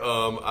 or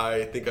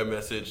I think I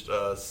messaged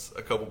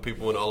a couple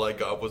people and all I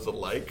got was a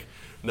like.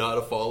 Not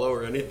a follow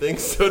or anything,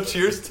 so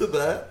cheers to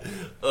that.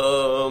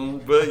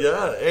 But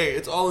yeah, hey,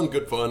 it's all in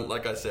good fun.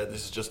 Like I said,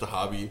 this is just a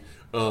hobby.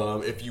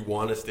 If you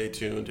want to stay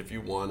tuned, if you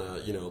want to,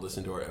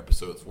 listen to our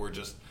episodes, we're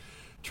just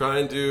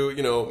trying to,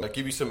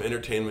 give you some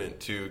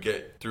entertainment to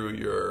get through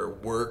your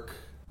work,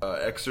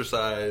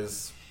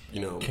 exercise,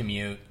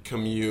 commute,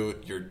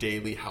 your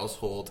daily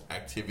household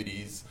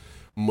activities,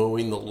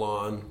 mowing the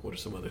lawn. What are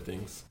some other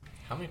things?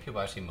 How many people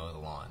actually mow the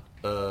lawn?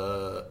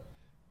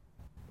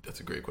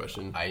 That's a great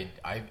question.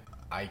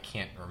 I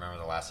can't remember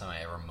the last time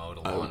I ever mowed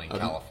a lawn in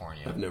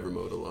California. I've never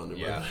mowed a lawn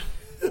in my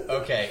life.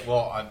 Okay,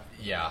 well,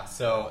 yeah,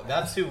 so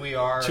that's who we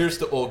are. Cheers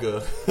to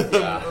Olga,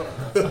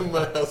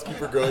 my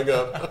housekeeper growing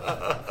up.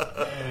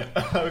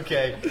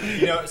 Okay,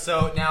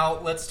 so now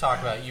let's talk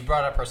about it. You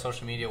brought up our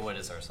social media. What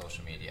is our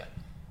social media?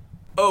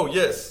 Oh,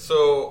 yes.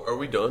 So are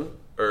we done?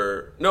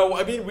 Or no,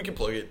 I mean, we can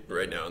plug it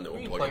right now, and then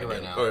we'll plug it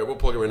right now. All right, we'll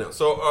plug it right now.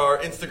 So our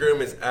Instagram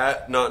is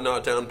at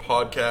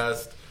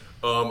 @NotNotDownPodcast.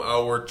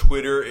 Our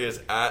Twitter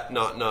is at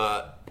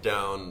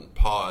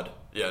 @NotNotDownPod.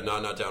 Yeah,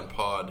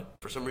 NotNotDownPod.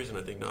 For some reason,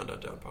 I think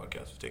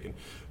NotNotDownPodcast was taken.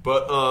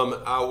 But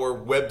our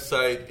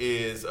website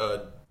is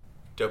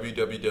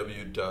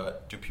www.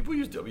 Do people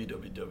use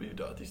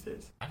www these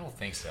days? I don't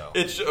think so.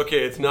 It's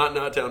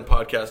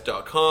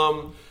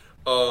NotNotDownPodcast.com.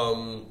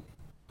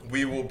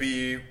 We will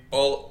be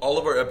all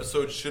of our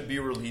episodes should be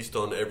released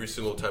on every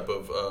single type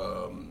of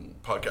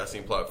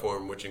podcasting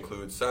platform, which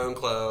includes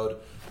SoundCloud,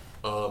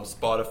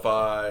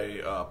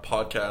 Spotify,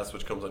 podcast,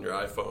 which comes on your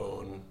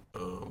iPhone.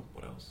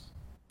 What else?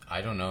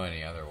 I don't know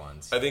any other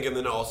ones. I think, and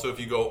then also if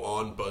you go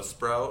on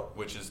Buzzsprout,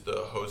 which is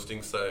the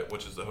hosting site,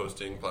 which is the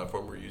hosting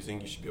platform we're using,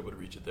 you should be able to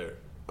reach it there.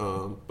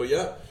 But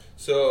yeah,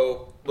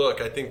 so look,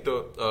 I think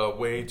the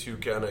way to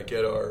kind of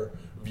get our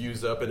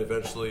views up and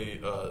eventually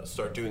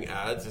start doing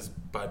ads is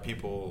by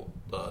people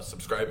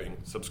subscribing,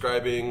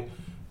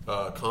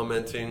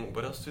 commenting.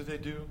 What else do they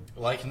do?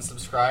 Like and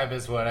subscribe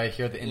is what I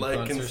hear the influencers say.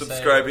 Like and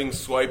subscribing,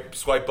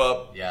 swipe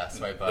up. Yeah,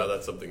 swipe up. No,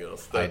 that's something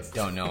else. I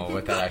don't know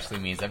what that actually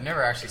means. I've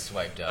never actually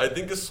swiped up. I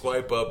think a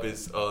swipe up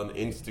is on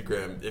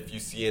Instagram if you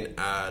see an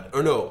ad.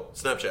 Or no,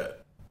 Snapchat.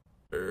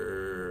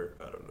 Or,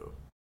 I don't know.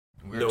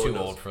 We're too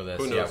old for this.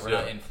 Yeah, we're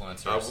not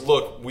influencers.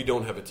 Look, we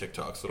don't have a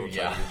TikTok, so don't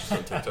try to reach us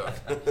on TikTok.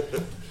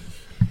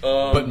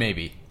 But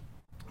maybe.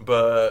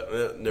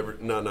 But never,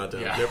 not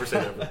down. Yeah. Never say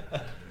never.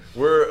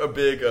 We're a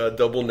big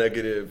double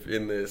negative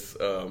in this.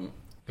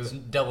 Because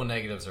double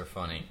negatives are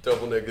funny.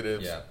 Double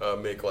negatives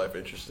make life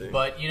interesting.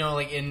 But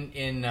like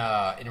in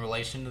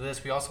relation to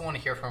this, we also want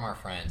to hear from our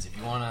friends. If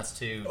you want us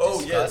to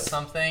discuss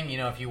something,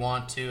 if you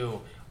want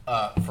to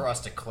for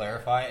us to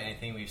clarify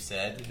anything we've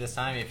said this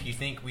time, if you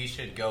think we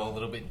should go a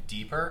little bit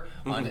deeper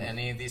onto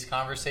any of these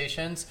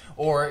conversations,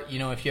 or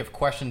if you have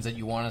questions that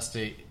you want us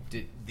to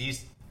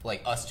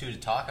us two to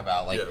talk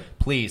about,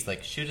 please,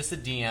 shoot us a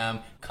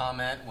DM,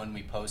 comment when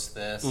we post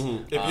this.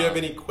 If you have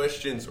any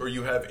questions or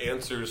you have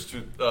answers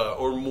to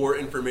or more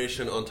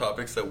information on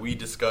topics that we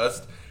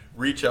discussed,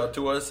 reach out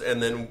to us, and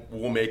then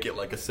we'll make it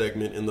like a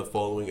segment in the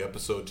following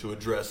episode to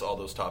address all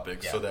those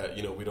topics so that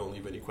we don't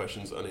leave any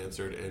questions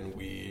unanswered, and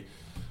we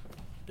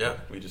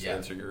just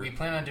answer your... We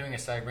plan on doing a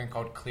segment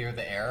called Clear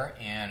the Air,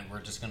 and we're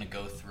just going to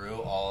go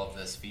through all of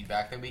this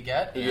feedback that we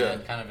get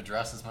and kind of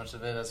address as much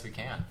of it as we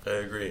can. I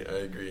agree.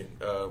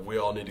 We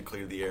all need to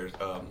clear the air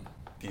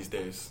these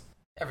days.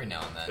 Every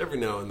now and then.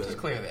 Just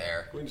clear the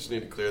air. We just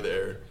need to clear the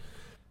air.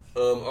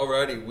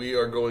 Alrighty, we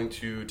are going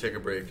to take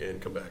a break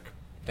and come back.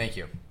 Thank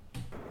you.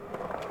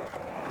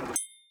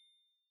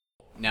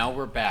 Now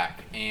we're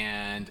back,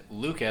 and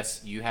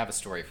Lucas, you have a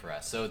story for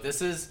us. So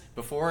this is,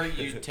 before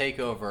you take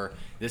over,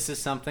 this is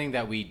something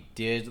that we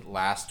did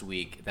last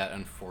week that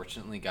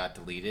unfortunately got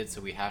deleted,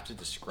 so we have to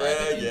describe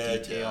it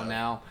in detail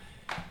now.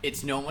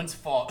 It's no one's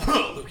fault,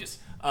 Lucas,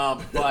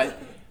 but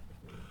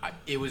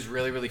it was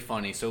really, really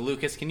funny. So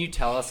Lucas, can you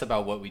tell us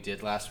about what we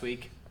did last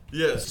week?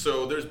 Yes,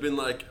 so there's been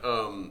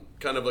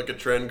kind of like a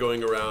trend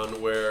going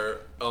around where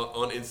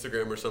on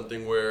Instagram or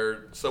something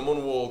where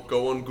someone will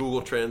go on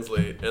Google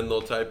Translate and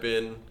they'll type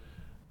in,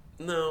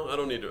 no, I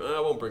don't need to,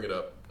 I won't bring it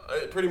up.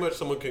 Pretty much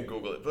someone can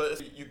Google it,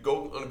 but you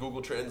go on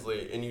Google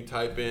Translate and you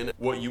type in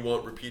what you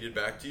want repeated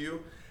back to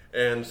you.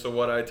 And so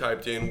what I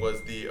typed in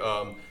was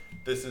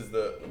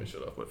let me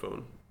shut off my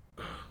phone.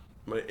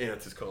 My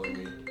aunt is calling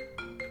me.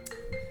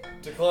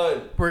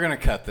 Decline. We're going to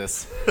cut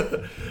this.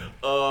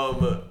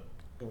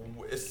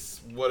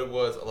 It's what it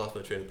was. I lost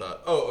my train of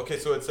thought. Oh, okay.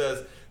 So it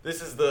says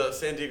this is the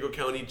San Diego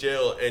County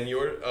Jail, and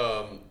your.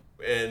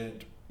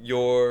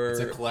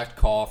 It's a collect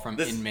call from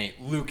inmate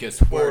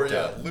Lucas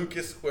Huerta.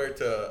 Lucas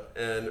Huerta,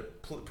 and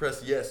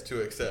press yes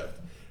to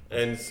accept.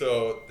 And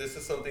so this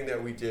is something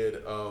that we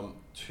did oh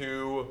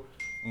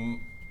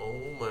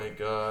my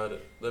God.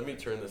 Let me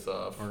turn this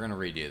off. We're going to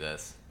redo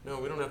this. No,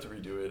 we don't have to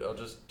redo it. I'll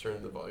just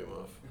turn the volume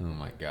off. Oh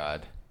my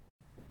God.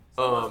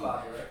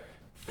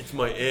 It's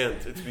my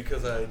aunt. It's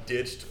because I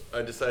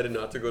decided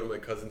not to go to my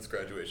cousin's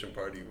graduation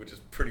party, which is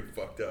pretty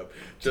fucked up.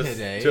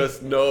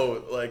 Just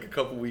no, like a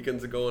couple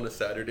weekends ago on a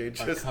Saturday.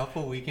 A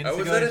couple weekends ago? I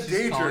was at a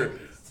danger.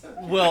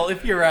 Well,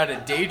 if you're at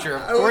a danger,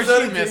 of course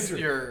you missed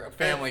your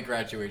family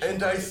graduation.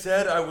 And I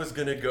said I was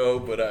going to go,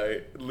 but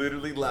I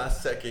literally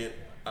last second,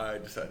 I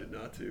decided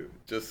not to,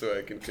 just so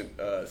I can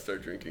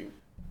start drinking.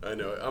 I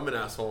know, I'm an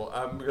asshole.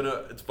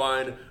 It's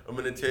fine. I'm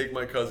going to take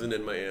my cousin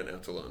and my aunt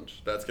out to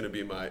lunch. That's going to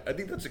be I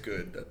think that's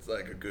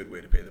like a good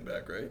way to pay them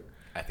back, right?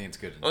 I think it's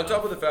good enough. On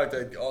top of the fact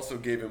I also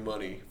gave him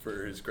money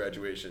for his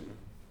graduation.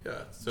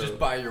 Yeah. So just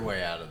buy your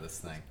way out of this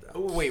thing.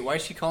 Oh, wait, why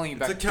is she calling you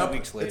back 2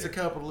 weeks later? It's a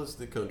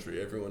capitalistic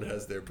country. Everyone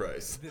has their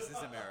price. This is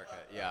America,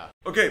 yeah.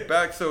 Okay,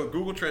 back. So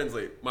Google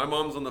Translate. My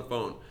mom's on the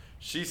phone.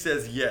 She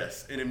says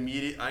yes. And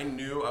I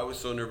knew I was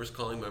so nervous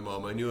calling my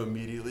mom. I knew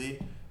immediately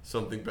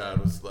something bad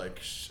was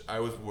like, I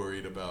was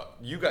worried about.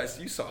 You guys,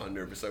 you saw how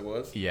nervous I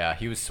was. Yeah,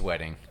 he was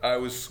sweating. I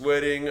was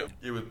sweating.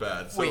 It was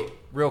bad. So, wait,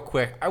 real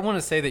quick. I want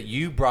to say that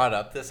you brought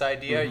up this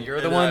idea. Mm-hmm.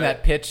 You're the one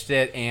that pitched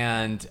it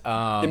and...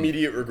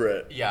 immediate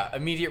regret. Yeah,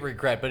 immediate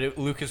regret. But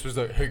Lucas was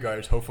like, hey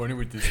guys, how funny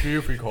would this be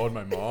if we called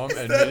my mom?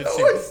 And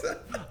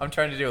I'm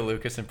trying to do a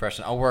Lucas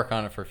impression. I'll work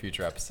on it for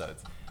future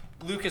episodes.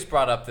 Lucas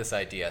brought up this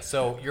idea.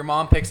 So your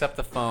mom picks up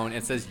the phone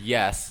and says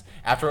yes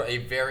after a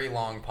very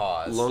long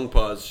pause. Long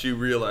pause. She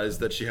realized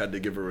that she had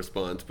to give a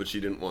response, but she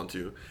didn't want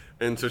to.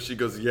 And so she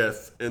goes,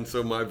 yes. And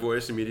so my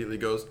voice immediately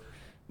goes,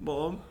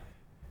 Mom.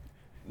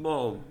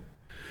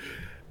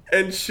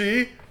 And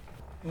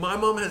my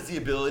mom has the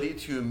ability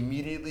to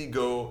immediately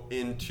go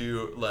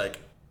into like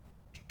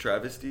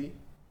travesty.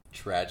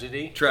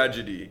 Tragedy.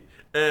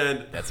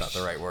 And that's not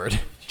the right word.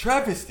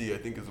 Travesty, I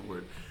think is the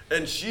word.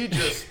 And she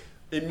just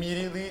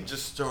immediately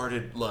just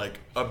started like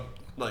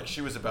she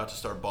was about to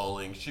start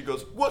bawling. She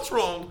goes, What's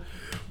wrong?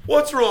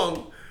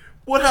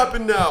 What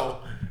happened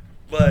now?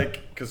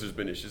 Like, because there's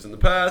been issues in the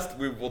past.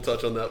 We'll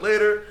touch on that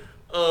later.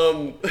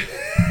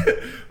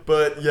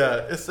 But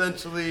yeah,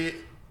 essentially,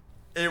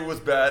 it was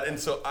bad. And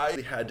so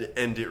I had to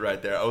end it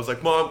right there. I was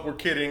like, Mom, we're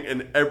kidding.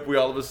 And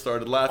all of us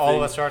started laughing. All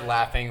of us started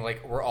laughing.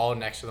 Like, we're all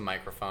next to the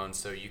microphone.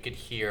 So you could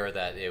hear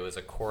that it was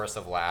a chorus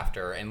of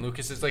laughter. And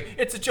Lucas is like,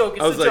 it's a joke.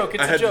 It's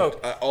a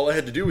joke. All I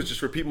had to do was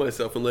just repeat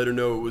myself and let her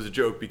know it was a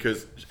joke.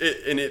 Because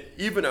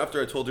even after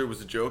I told her it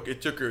was a joke,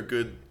 it took her a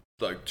good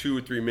like 2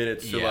 or 3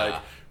 minutes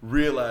to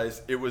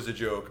realize it was a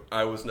joke.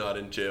 I was not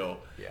in jail.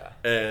 Yeah.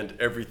 And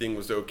everything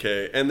was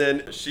okay. And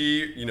then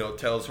she,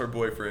 tells her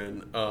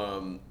boyfriend,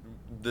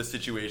 the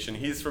situation.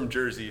 He's from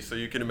Jersey, so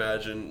you can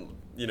imagine,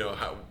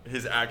 how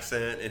his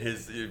accent and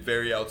his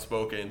very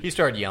outspoken. He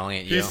started yelling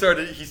at you.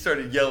 He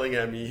started yelling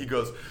at me. He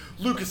goes,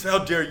 Lucas, how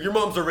dare you? Your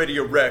mom's already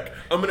a wreck.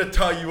 I'm gonna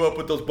tie you up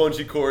with those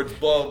bungee cords.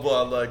 Blah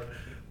blah.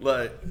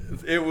 Like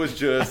it was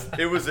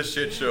a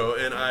shit show,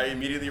 and I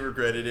immediately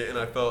regretted it. And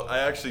I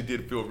actually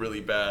did feel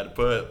really bad.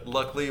 But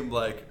luckily,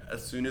 like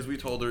as soon as we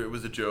told her it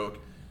was a joke,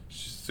 as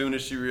soon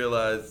as she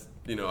realized,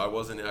 I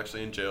wasn't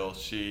actually in jail,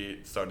 she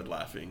started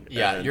laughing.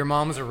 Yeah, your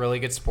mom was a really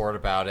good sport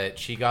about it.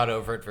 She got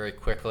over it very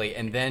quickly,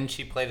 and then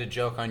she played a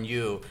joke on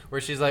you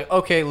where she's like,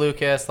 okay,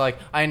 Lucas, like,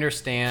 I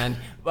understand.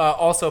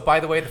 Also,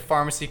 by the way, the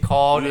pharmacy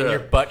called and your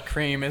butt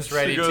cream is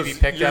ready to be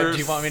picked up. Do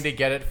you want me to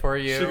get it for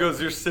you? She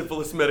goes, your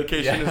syphilis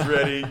medication is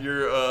ready.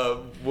 Your,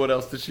 what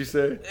else did she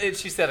say?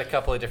 She said a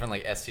couple of different,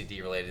 like,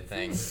 STD-related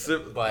things,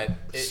 but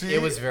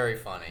it was very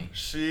funny.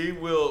 She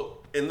will,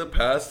 in the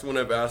past, when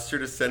I've asked her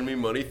to send me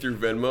money through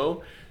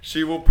Venmo,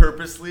 she will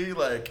purposely,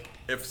 like,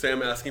 if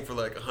Sam asking for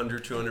like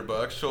 $100,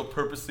 $200, she'll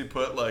purposely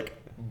put like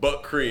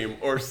butt cream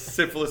or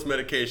syphilis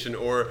medication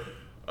or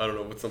I don't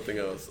know, what's something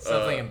else.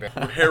 Something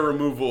embarrassing. Hair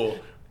removal.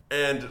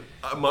 And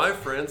my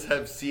friends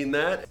have seen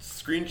that,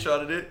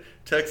 screenshotted it,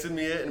 texted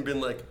me it, and been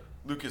like,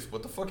 Lucas,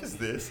 what the fuck is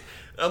this?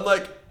 And I'm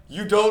like,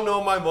 you don't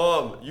know my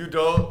mom.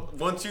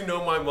 Once you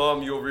know my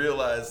mom, you'll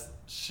realize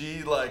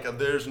she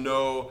doesn't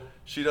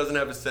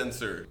have a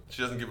censor.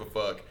 She doesn't give a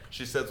fuck.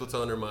 She says what's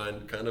on her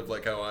mind, kind of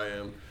like how I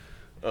am.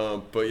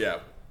 But yeah,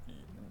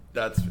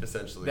 that's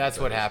essentially. That's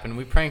what happened.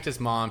 We pranked his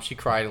mom. She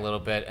cried a little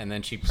bit, and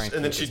then she pranked.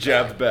 And then she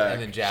jabbed back.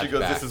 And then jabbed she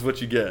goes, back. "This is what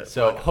you get."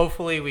 So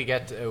hopefully we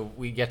get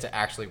to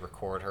actually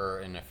record her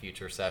in a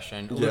future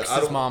session. Yeah,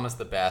 Lucas's mom is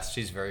the best.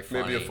 She's very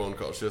funny. Maybe a phone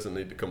call. She doesn't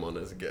need to come on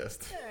as a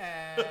guest.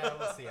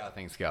 We'll see how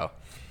things go.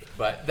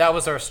 But that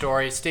was our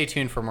story. Stay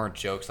tuned for more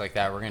jokes like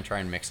that. We're going to try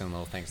and mix in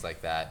little things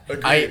like that.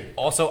 Agreed.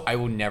 I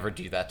will never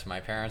do that to my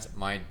parents.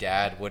 My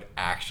dad would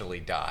actually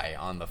die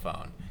on the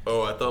phone.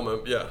 Oh, I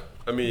thought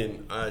I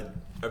mean, I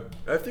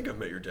think I've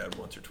met your dad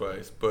once or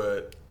twice,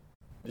 but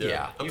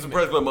yeah. I'm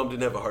surprised my mom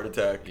didn't have a heart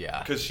attack. Yeah.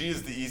 Because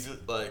she's the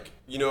easiest, like,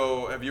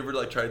 have you ever,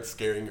 like, tried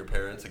scaring your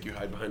parents? Like, you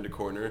hide behind a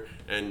corner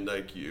and,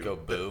 like, you go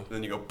boo.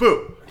 Then you go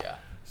boo. Yeah.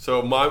 So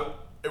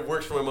it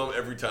works for my mom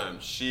every time.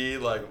 She,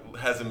 like,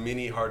 has a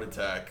mini heart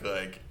attack,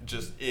 like,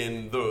 just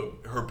in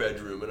her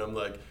bedroom. And I'm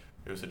like,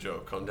 It was a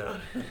joke. Calm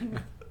down.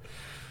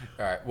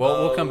 All right.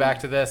 Well, we'll come back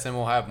to this, and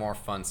we'll have more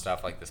fun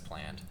stuff like this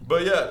planned.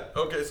 But yeah,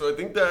 okay. So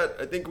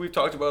I think we've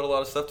talked about a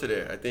lot of stuff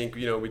today. I think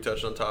we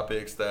touched on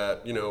topics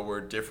that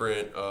were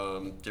different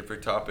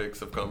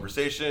topics of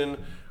conversation.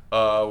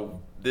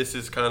 This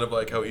is kind of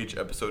like how each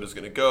episode is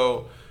going to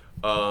go.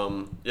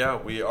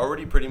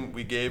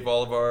 We gave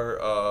all of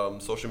our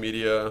social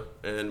media,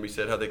 and we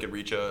said how they could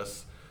reach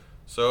us.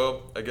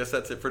 So I guess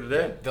that's it for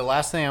today. Yeah, the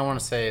last thing I want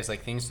to say is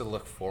like things to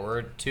look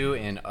forward to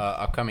in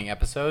upcoming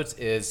episodes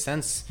is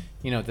since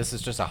this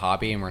is just a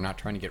hobby and we're not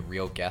trying to get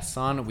real guests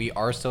on, we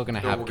are still going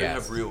to have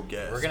guests. We're going to have real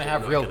guests. We're going to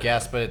have real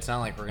guests, but it's not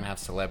like we're going to have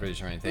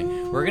celebrities or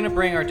anything. We're going to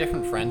bring our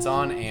different friends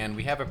on, and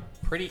we have a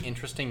pretty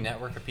interesting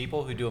network of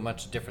people who do a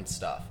bunch of different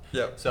stuff.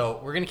 Yeah.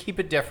 So we're going to keep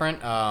it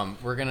different.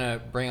 We're going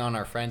to bring on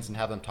our friends and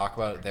have them talk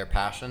about their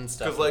passions,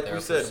 stuff that they're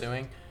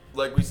pursuing.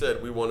 Like we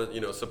said, we want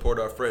to, support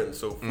our friends.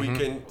 So if we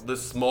can, the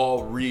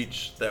small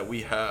reach that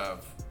we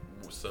have,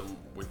 some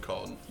would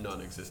call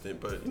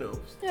non-existent, but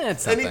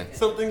it's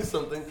something.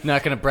 Something.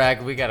 Not gonna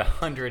brag. We got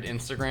 100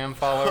 Instagram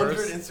followers.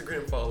 100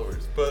 Instagram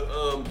followers. But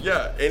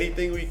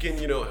anything we can,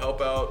 help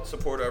out,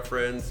 support our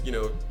friends,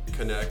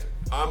 connect.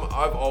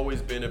 I've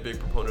always been a big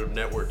proponent of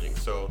networking.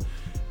 So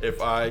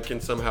if I can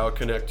somehow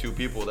connect two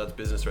people, that's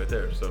business right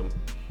there. So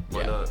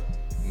why not?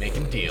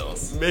 Making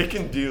deals. Right.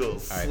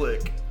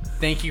 Slick.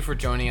 Thank you for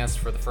joining us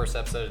for the first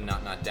episode of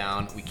Not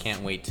Down. We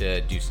can't wait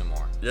to do some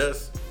more.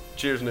 Yes.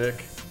 Cheers,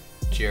 Nick.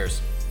 Cheers.